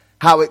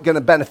 How it's going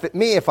to benefit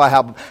me if I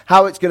help them?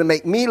 How it's going to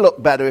make me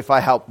look better if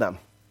I help them?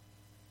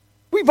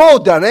 We've all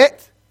done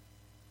it.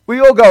 We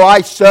all go,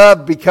 I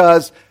serve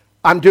because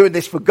I'm doing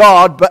this for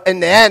God, but in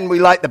the end we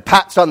like the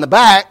pats on the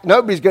back.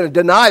 Nobody's going to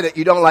deny that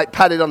you don't like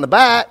patted on the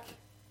back.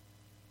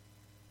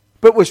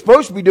 But we're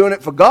supposed to be doing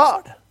it for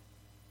God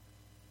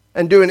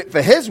and doing it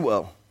for his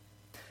will.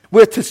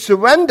 We're to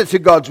surrender to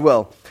God's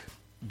will.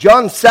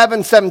 John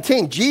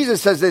 7:17,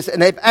 Jesus says this,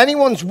 and if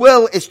anyone's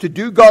will is to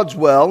do God's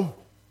will,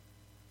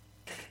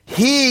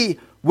 he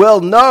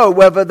will know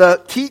whether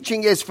the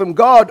teaching is from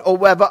God or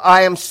whether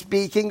I am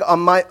speaking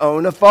on my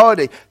own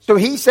authority. So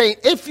he's saying,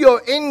 if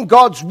you're in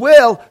God's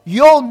will,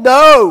 you'll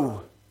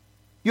know.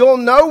 You'll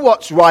know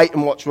what's right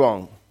and what's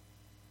wrong.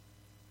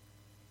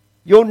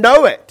 You'll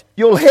know it.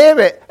 You'll hear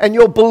it and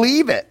you'll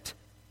believe it.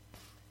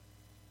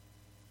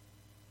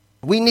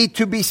 We need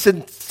to be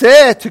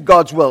sincere to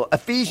God's will.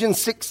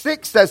 Ephesians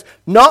 6:6 says,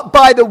 not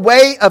by the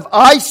way of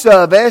eye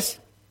service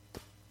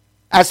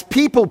as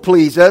people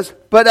pleasers,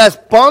 but as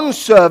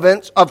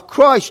bondservants of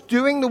Christ,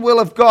 doing the will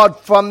of God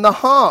from the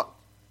heart.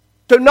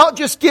 So not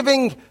just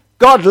giving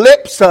God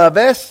lip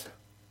service.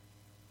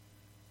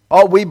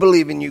 Oh, we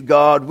believe in you,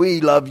 God.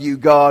 We love you,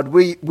 God.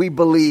 We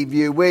believe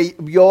you.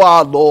 You're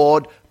our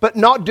Lord. But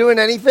not doing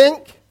anything.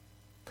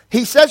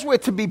 He says we're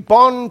to be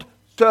bond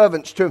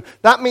servants to him.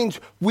 That means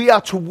we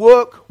are to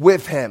work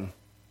with him.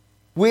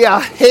 We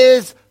are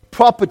his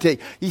property.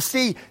 You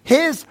see,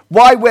 here's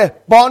why we're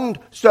bond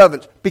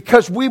servants.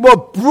 Because we were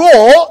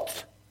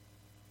brought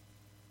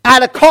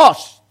at a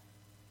cost.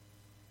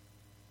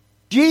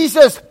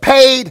 Jesus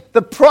paid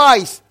the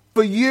price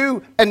for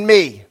you and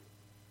me.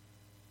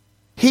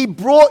 He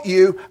brought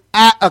you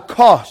at a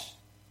cost.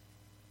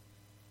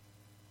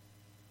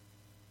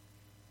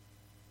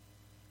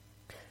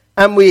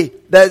 And we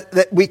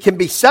can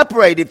be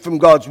separated from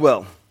God's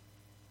will.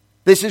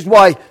 This is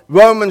why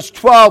Romans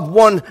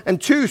 12:1 and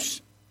 2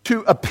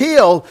 to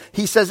appeal,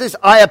 he says this,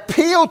 I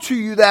appeal to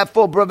you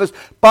therefore, brothers,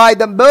 by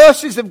the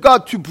mercies of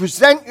God, to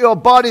present your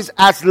bodies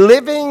as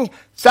living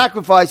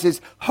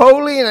sacrifices,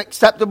 holy and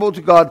acceptable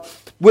to God,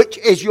 which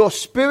is your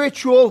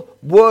spiritual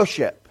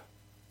worship.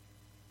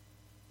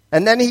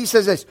 And then he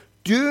says this,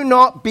 do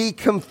not be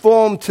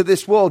conformed to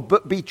this world,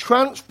 but be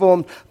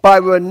transformed by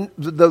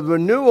the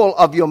renewal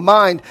of your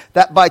mind,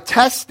 that by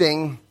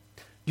testing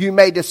you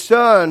may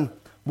discern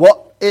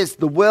what is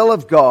the will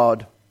of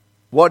God,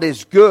 what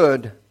is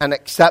good and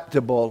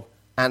acceptable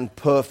and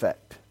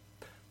perfect.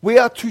 We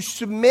are to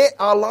submit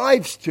our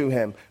lives to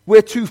him.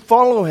 We're to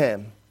follow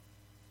him.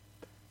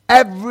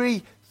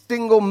 Every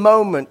single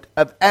moment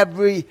of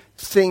every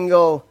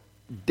single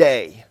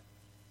day.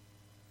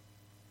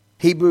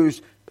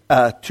 Hebrews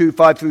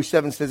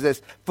 2:5-7 says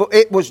this, for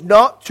it was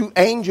not to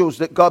angels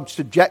that God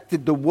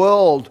subjected the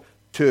world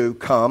to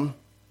come,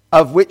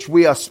 of which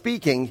we are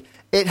speaking.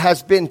 It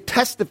has been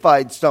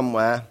testified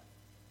somewhere.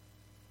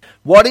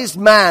 What is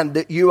man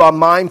that you are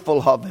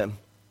mindful of him?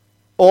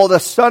 Or the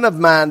son of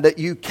man that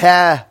you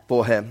care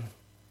for him?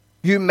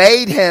 You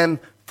made him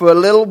for a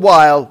little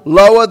while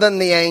lower than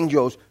the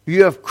angels.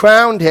 You have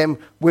crowned him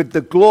with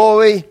the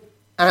glory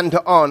and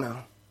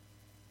honor.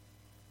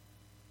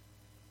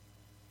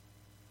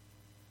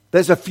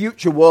 There's a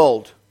future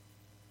world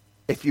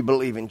if you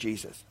believe in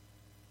Jesus.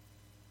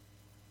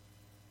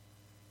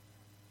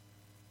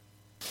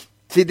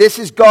 See, this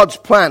is God's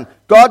plan.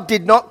 God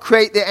did not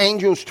create the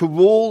angels to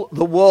rule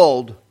the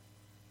world.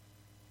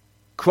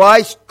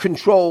 Christ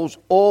controls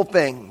all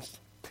things.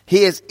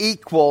 He is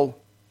equal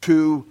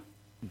to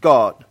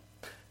God.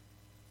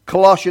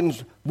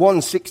 Colossians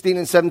 1:16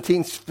 and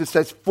 17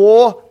 says,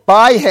 "For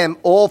by him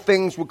all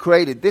things were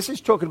created." This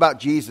is talking about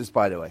Jesus,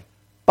 by the way.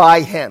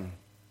 By him.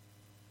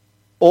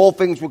 All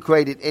things were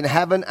created in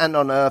heaven and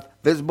on earth,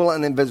 visible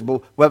and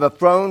invisible, whether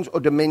thrones or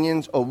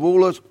dominions or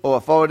rulers or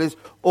authorities.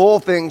 All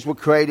things were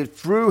created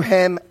through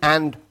him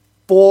and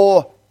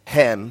for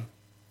him.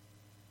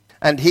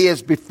 And he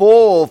is before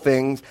all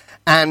things,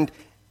 and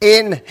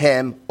in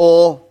him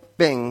all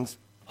things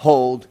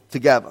hold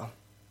together.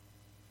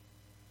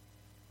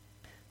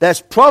 There's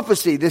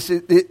prophecy. This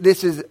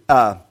is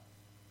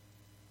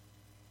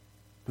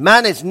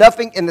man is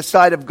nothing in the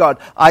sight of God.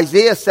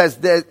 Isaiah says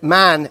that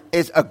man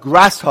is a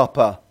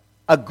grasshopper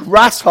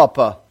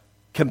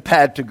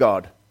compared to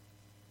God.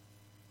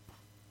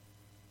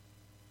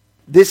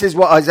 This is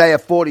what Isaiah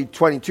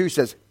 40:22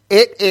 says.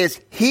 It is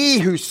he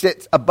who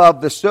sits above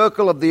the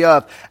circle of the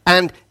earth,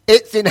 and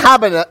its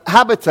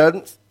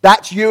inhabitants,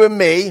 that's you and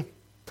me,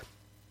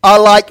 are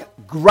like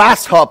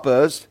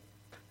grasshoppers,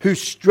 who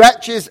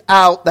stretches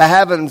out the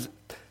heavens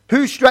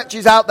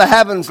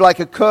like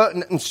a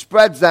curtain and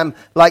spreads them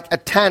like a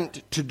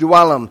tent to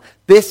dwell on.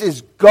 This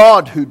is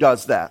God who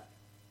does that.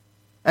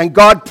 And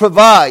God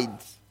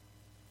provides.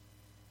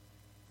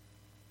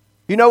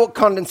 You know what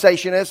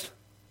condensation is?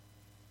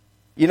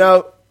 You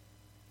know,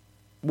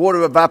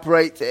 water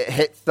evaporates, it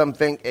hits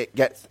something,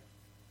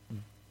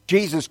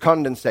 Jesus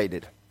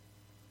condensated.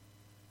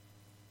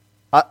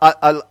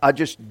 I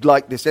just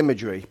like this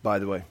imagery, by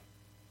the way.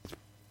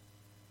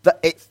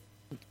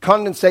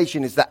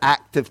 Condensation is the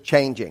act of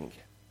changing.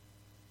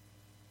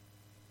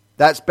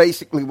 That's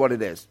basically what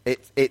it is.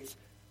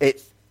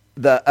 It's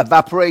the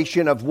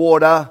evaporation of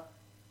water,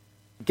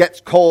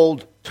 gets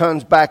cold,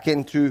 turns back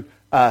into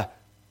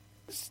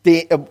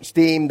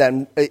steam.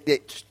 Then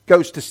it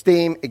goes to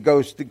steam.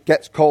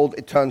 Gets cold.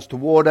 It turns to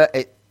water.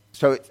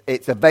 So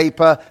it's a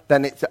vapor.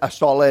 Then it's a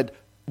solid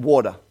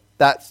water.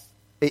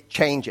 It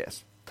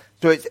changes.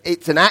 So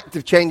it's an act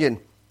of changing.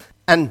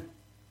 And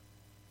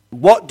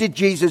what did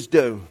Jesus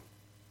do?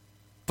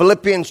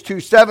 Philippians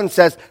 2:7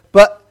 says,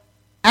 but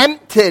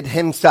emptied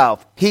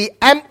himself. He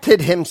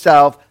emptied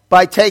himself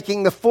by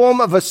taking the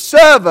form of a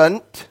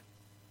servant,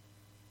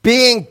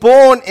 being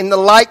born in the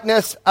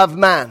likeness of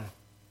man.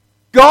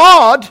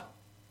 God,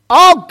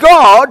 our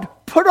God,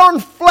 put on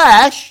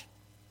flesh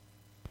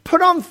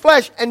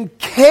and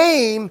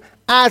came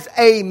as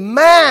a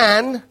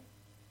man.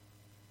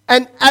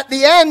 And at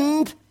the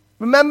end,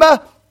 remember,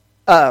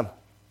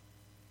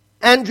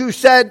 Andrew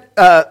said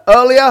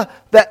earlier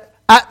that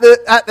at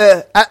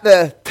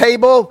the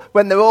table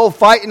when they're all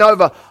fighting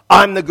over,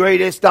 I'm the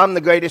greatest,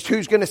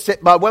 who's going to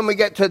sit by, when we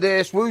get to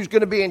this, who's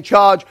going to be in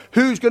charge,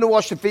 who's going to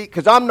wash the feet,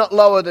 because I'm not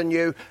lower than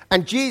you.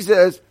 And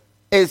Jesus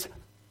is,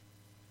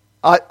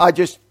 I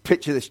just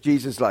picture this,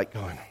 Jesus like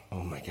going,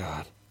 oh my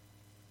God,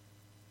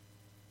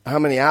 how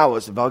many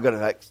hours have I got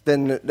to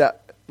extend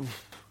that?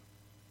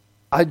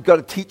 I've got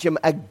to teach him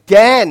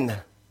again.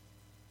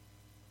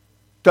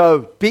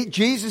 So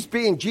Jesus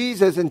being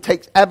Jesus and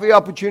takes every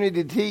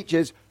opportunity to teach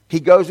us. He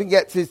goes and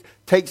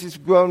takes his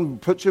grown,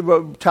 puts a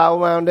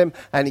towel around him,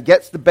 and he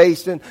gets the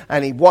basin,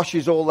 and he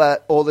washes all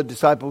the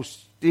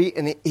disciples' feet,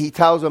 and he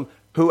tells them,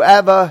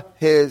 whoever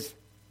is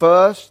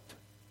first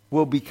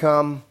will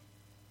become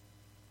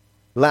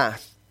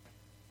last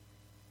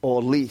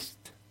or least.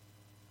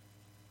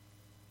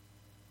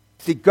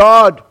 See,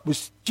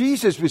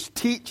 Jesus was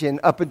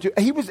teaching up until,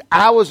 he was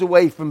hours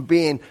away from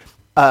being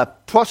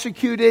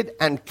prosecuted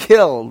and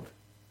killed,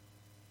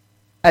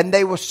 and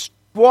they were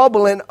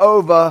squabbling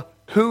over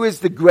who is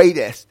the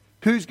greatest,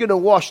 who's going to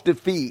wash the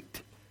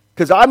feet,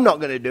 because I'm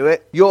not going to do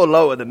it. You're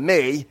lower than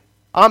me.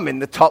 I'm in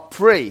the top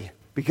 3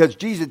 because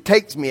Jesus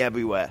takes me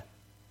everywhere.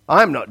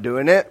 I'm not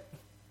doing it.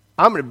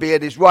 I'm going to be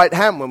at his right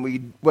hand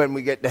when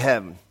we get to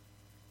heaven.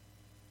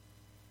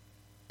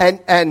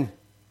 And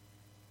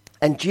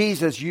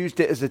Jesus used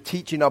it as a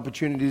teaching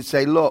opportunity to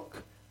say,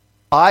 look,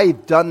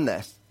 I've done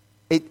this.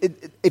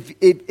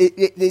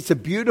 It's a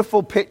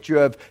beautiful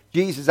picture of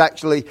Jesus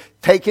actually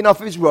taking off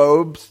his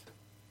robes,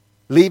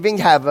 leaving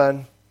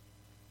heaven,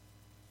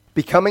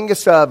 becoming a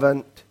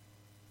servant,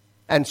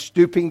 and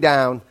stooping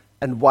down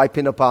and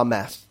wiping up our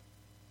mess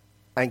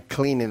and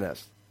cleaning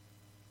us.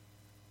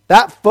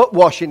 That foot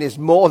washing is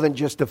more than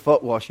just a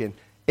foot washing.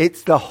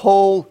 It's the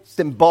whole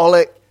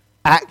symbolic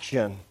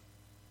action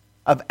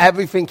of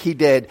everything he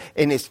did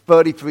in his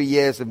 33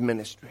 years of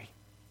ministry.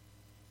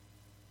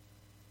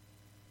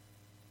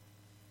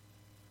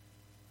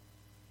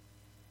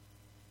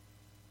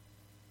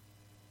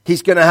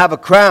 He's going to have a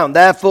crown.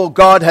 Therefore,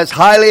 God has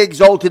highly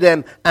exalted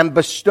him and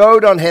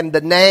bestowed on him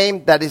the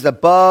name that is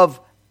above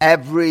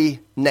every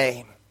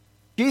name.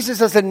 Jesus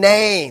has a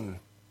name.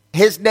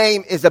 His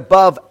name is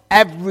above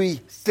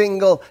every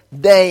single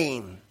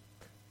name.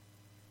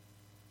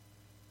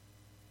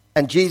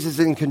 And Jesus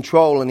is in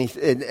control. And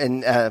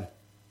in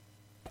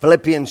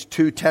Philippians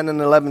 2:10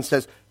 and 11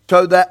 says,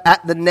 so that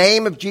at the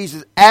name of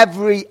Jesus,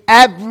 every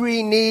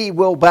knee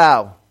will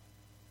bow.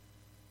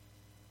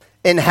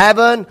 In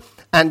heaven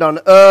and on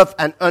earth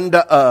and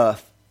under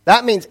earth.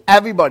 That means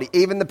everybody,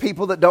 even the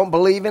people that don't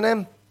believe in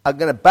him, are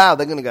going to bow.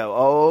 They're going to go,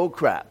 oh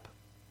crap.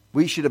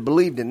 We should have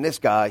believed in this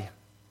guy.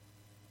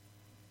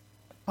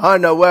 I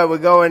don't know where we're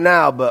going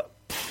now, but...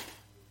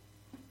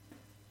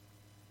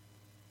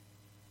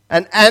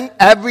 And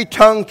every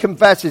tongue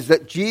confesses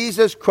that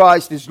Jesus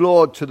Christ is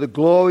Lord to the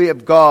glory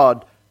of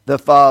God the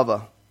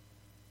Father.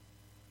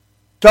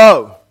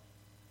 So,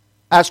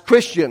 as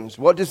Christians,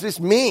 what does this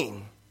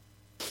mean?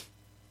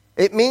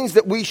 It means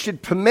that we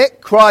should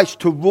permit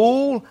Christ to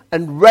rule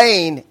and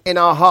reign in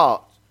our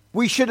hearts.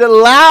 We should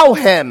allow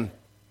him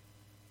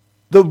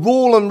the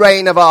rule and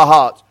reign of our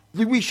hearts.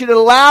 We should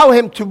allow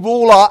him to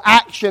rule our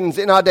actions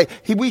in our day.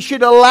 We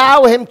should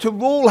allow him to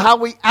rule how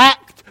we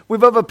act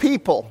with other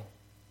people.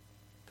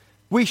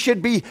 We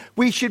should be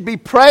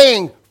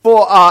praying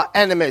for our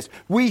enemies.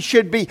 We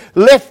should be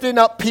lifting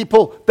up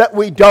people that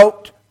we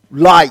don't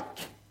like.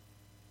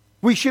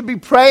 We should be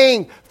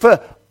praying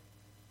for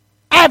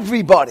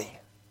everybody.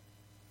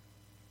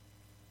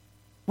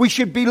 We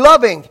should be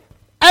loving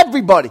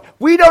everybody.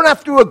 We don't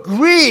have to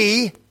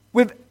agree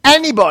with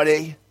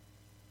anybody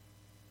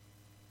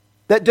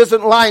that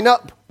doesn't line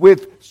up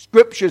with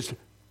Scripture's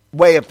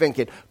way of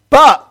thinking.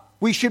 But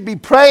we should be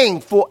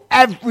praying for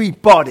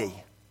everybody.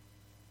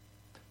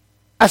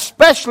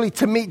 Especially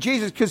to meet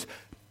Jesus. Because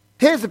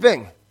here's the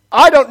thing.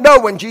 I don't know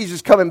when Jesus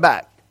is coming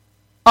back.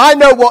 I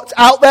know what's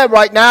out there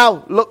right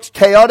now looks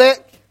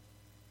chaotic.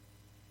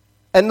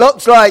 And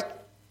looks like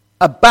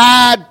a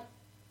bad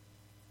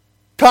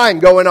time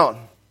going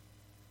on.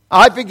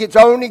 I think it's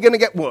only going to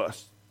get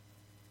worse.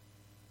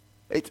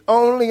 It's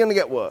only going to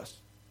get worse.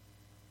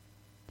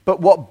 But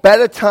what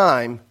better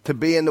time to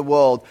be in the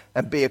world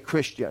and be a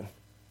Christian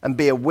and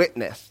be a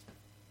witness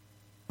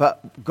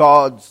but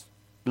God's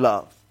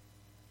love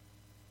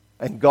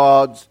and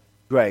God's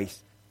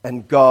grace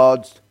and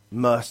God's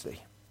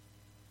mercy.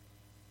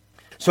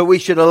 So we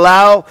should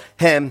allow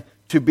him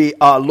to be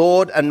our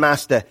Lord and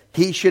Master.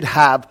 He should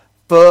have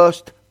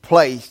first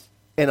place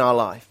in our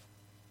life.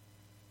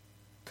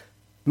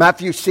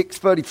 Matthew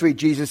 6:33,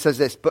 Jesus says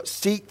this, but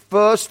seek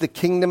first the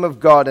kingdom of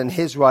God and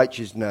his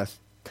righteousness,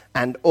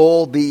 and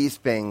all these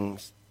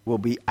things will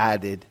be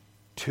added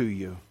to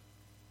you.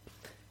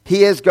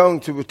 He is going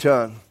to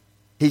return.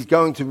 He's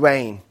going to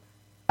reign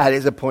at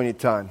his appointed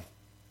time.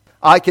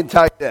 I can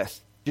tell you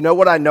this. Do you know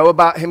what I know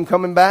about him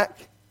coming back?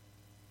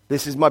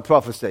 This is my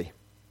prophecy.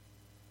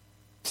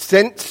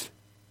 Since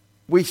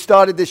we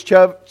started this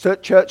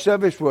church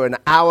service, we're an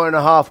hour and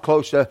a half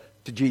closer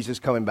to Jesus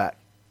coming back.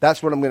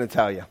 That's what I'm going to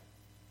tell you.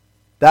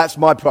 That's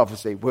my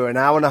prophecy. We're an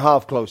hour and a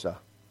half closer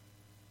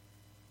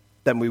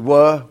than we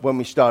were when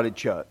we started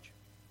church.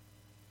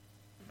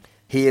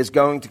 He is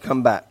going to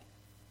come back.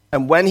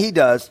 And when he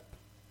does,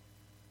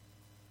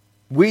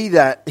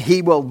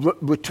 he will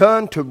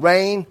return to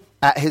reign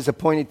at his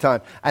appointed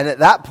time. And at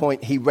that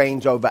point, he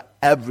reigns over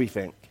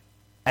everything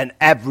and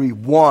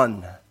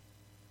everyone.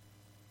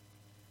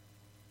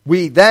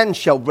 We then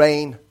shall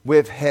reign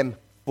with him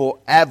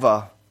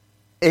forever.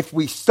 If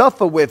we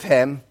suffer with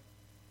him,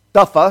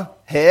 suffer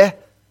here,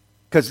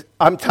 because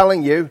I'm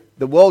telling you,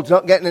 the world's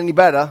not getting any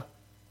better.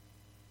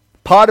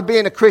 Part of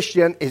being a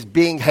Christian is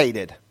being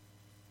hated.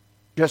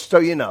 Just so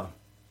you know.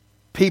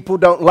 People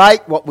don't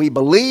like what we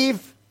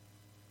believe.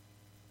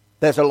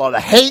 There's a lot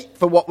of hate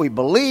for what we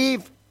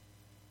believe.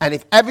 And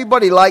if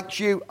everybody likes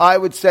you, I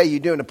would say you're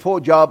doing a poor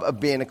job of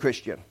being a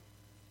Christian.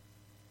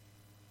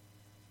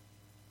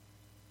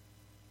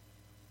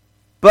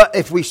 But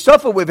if we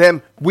suffer with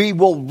him, we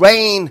will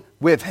reign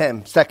with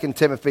him, 2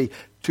 Timothy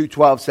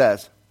 2:12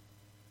 says.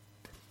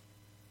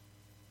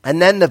 And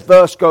then the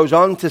verse goes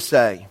on to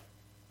say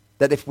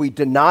that if we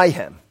deny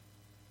him,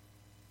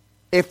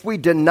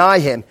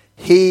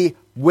 he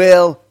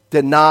will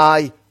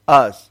deny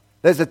us.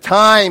 There's a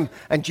time,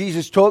 and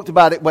Jesus talked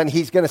about it, when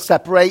he's going to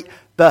separate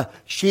the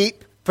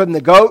sheep from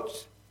the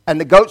goats. And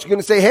the goats are going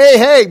to say,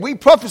 hey, we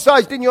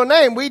prophesied in your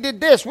name. We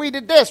did this.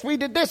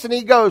 And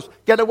he goes,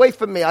 get away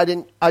from me. I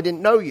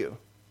didn't know you.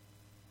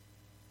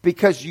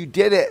 Because you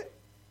did it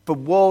for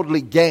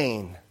worldly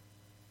gain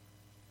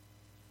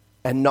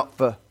and not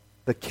for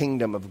the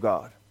kingdom of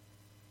God.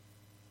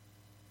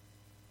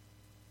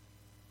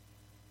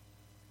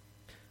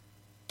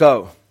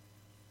 So,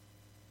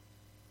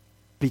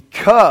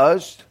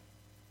 because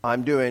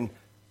I'm doing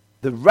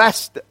the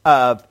rest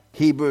of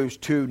Hebrews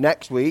 2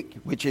 next week,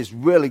 which is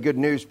really good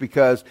news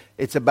because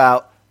it's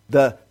about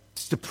the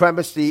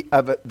supremacy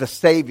of the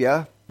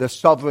Savior, the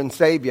sovereign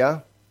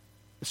Savior.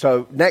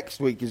 So next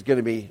week is going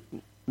to be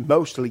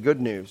mostly good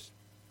news,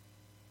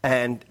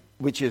 and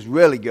which is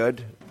really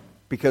good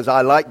because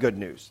I like good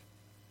news.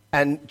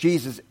 And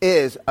Jesus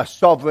is a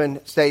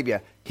sovereign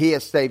Savior. He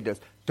has saved us.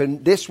 So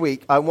this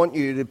week, I want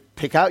you to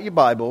pick out your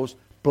Bibles,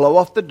 blow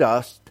off the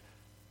dust,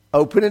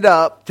 open it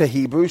up to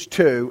Hebrews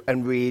 2,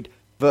 and read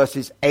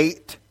verses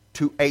 8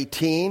 to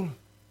 18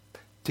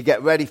 to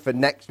get ready for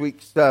next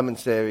week's sermon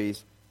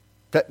series,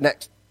 the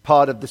next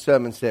part of the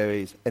sermon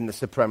series in the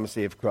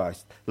supremacy of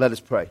Christ. Let us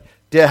pray.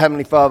 Dear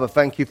Heavenly Father,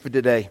 thank you for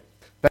today.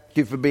 Thank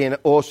you for being an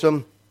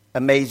awesome,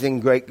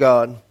 amazing, great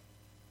God,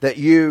 that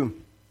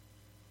you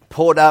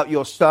poured out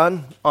your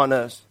Son on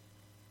us,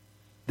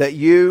 that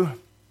you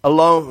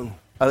alone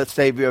are the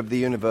Savior of the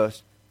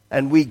universe,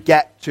 and we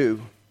get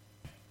to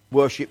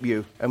worship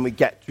you, and we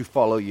get to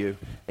follow you.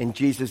 In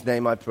Jesus'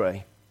 name I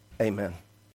pray. Amen.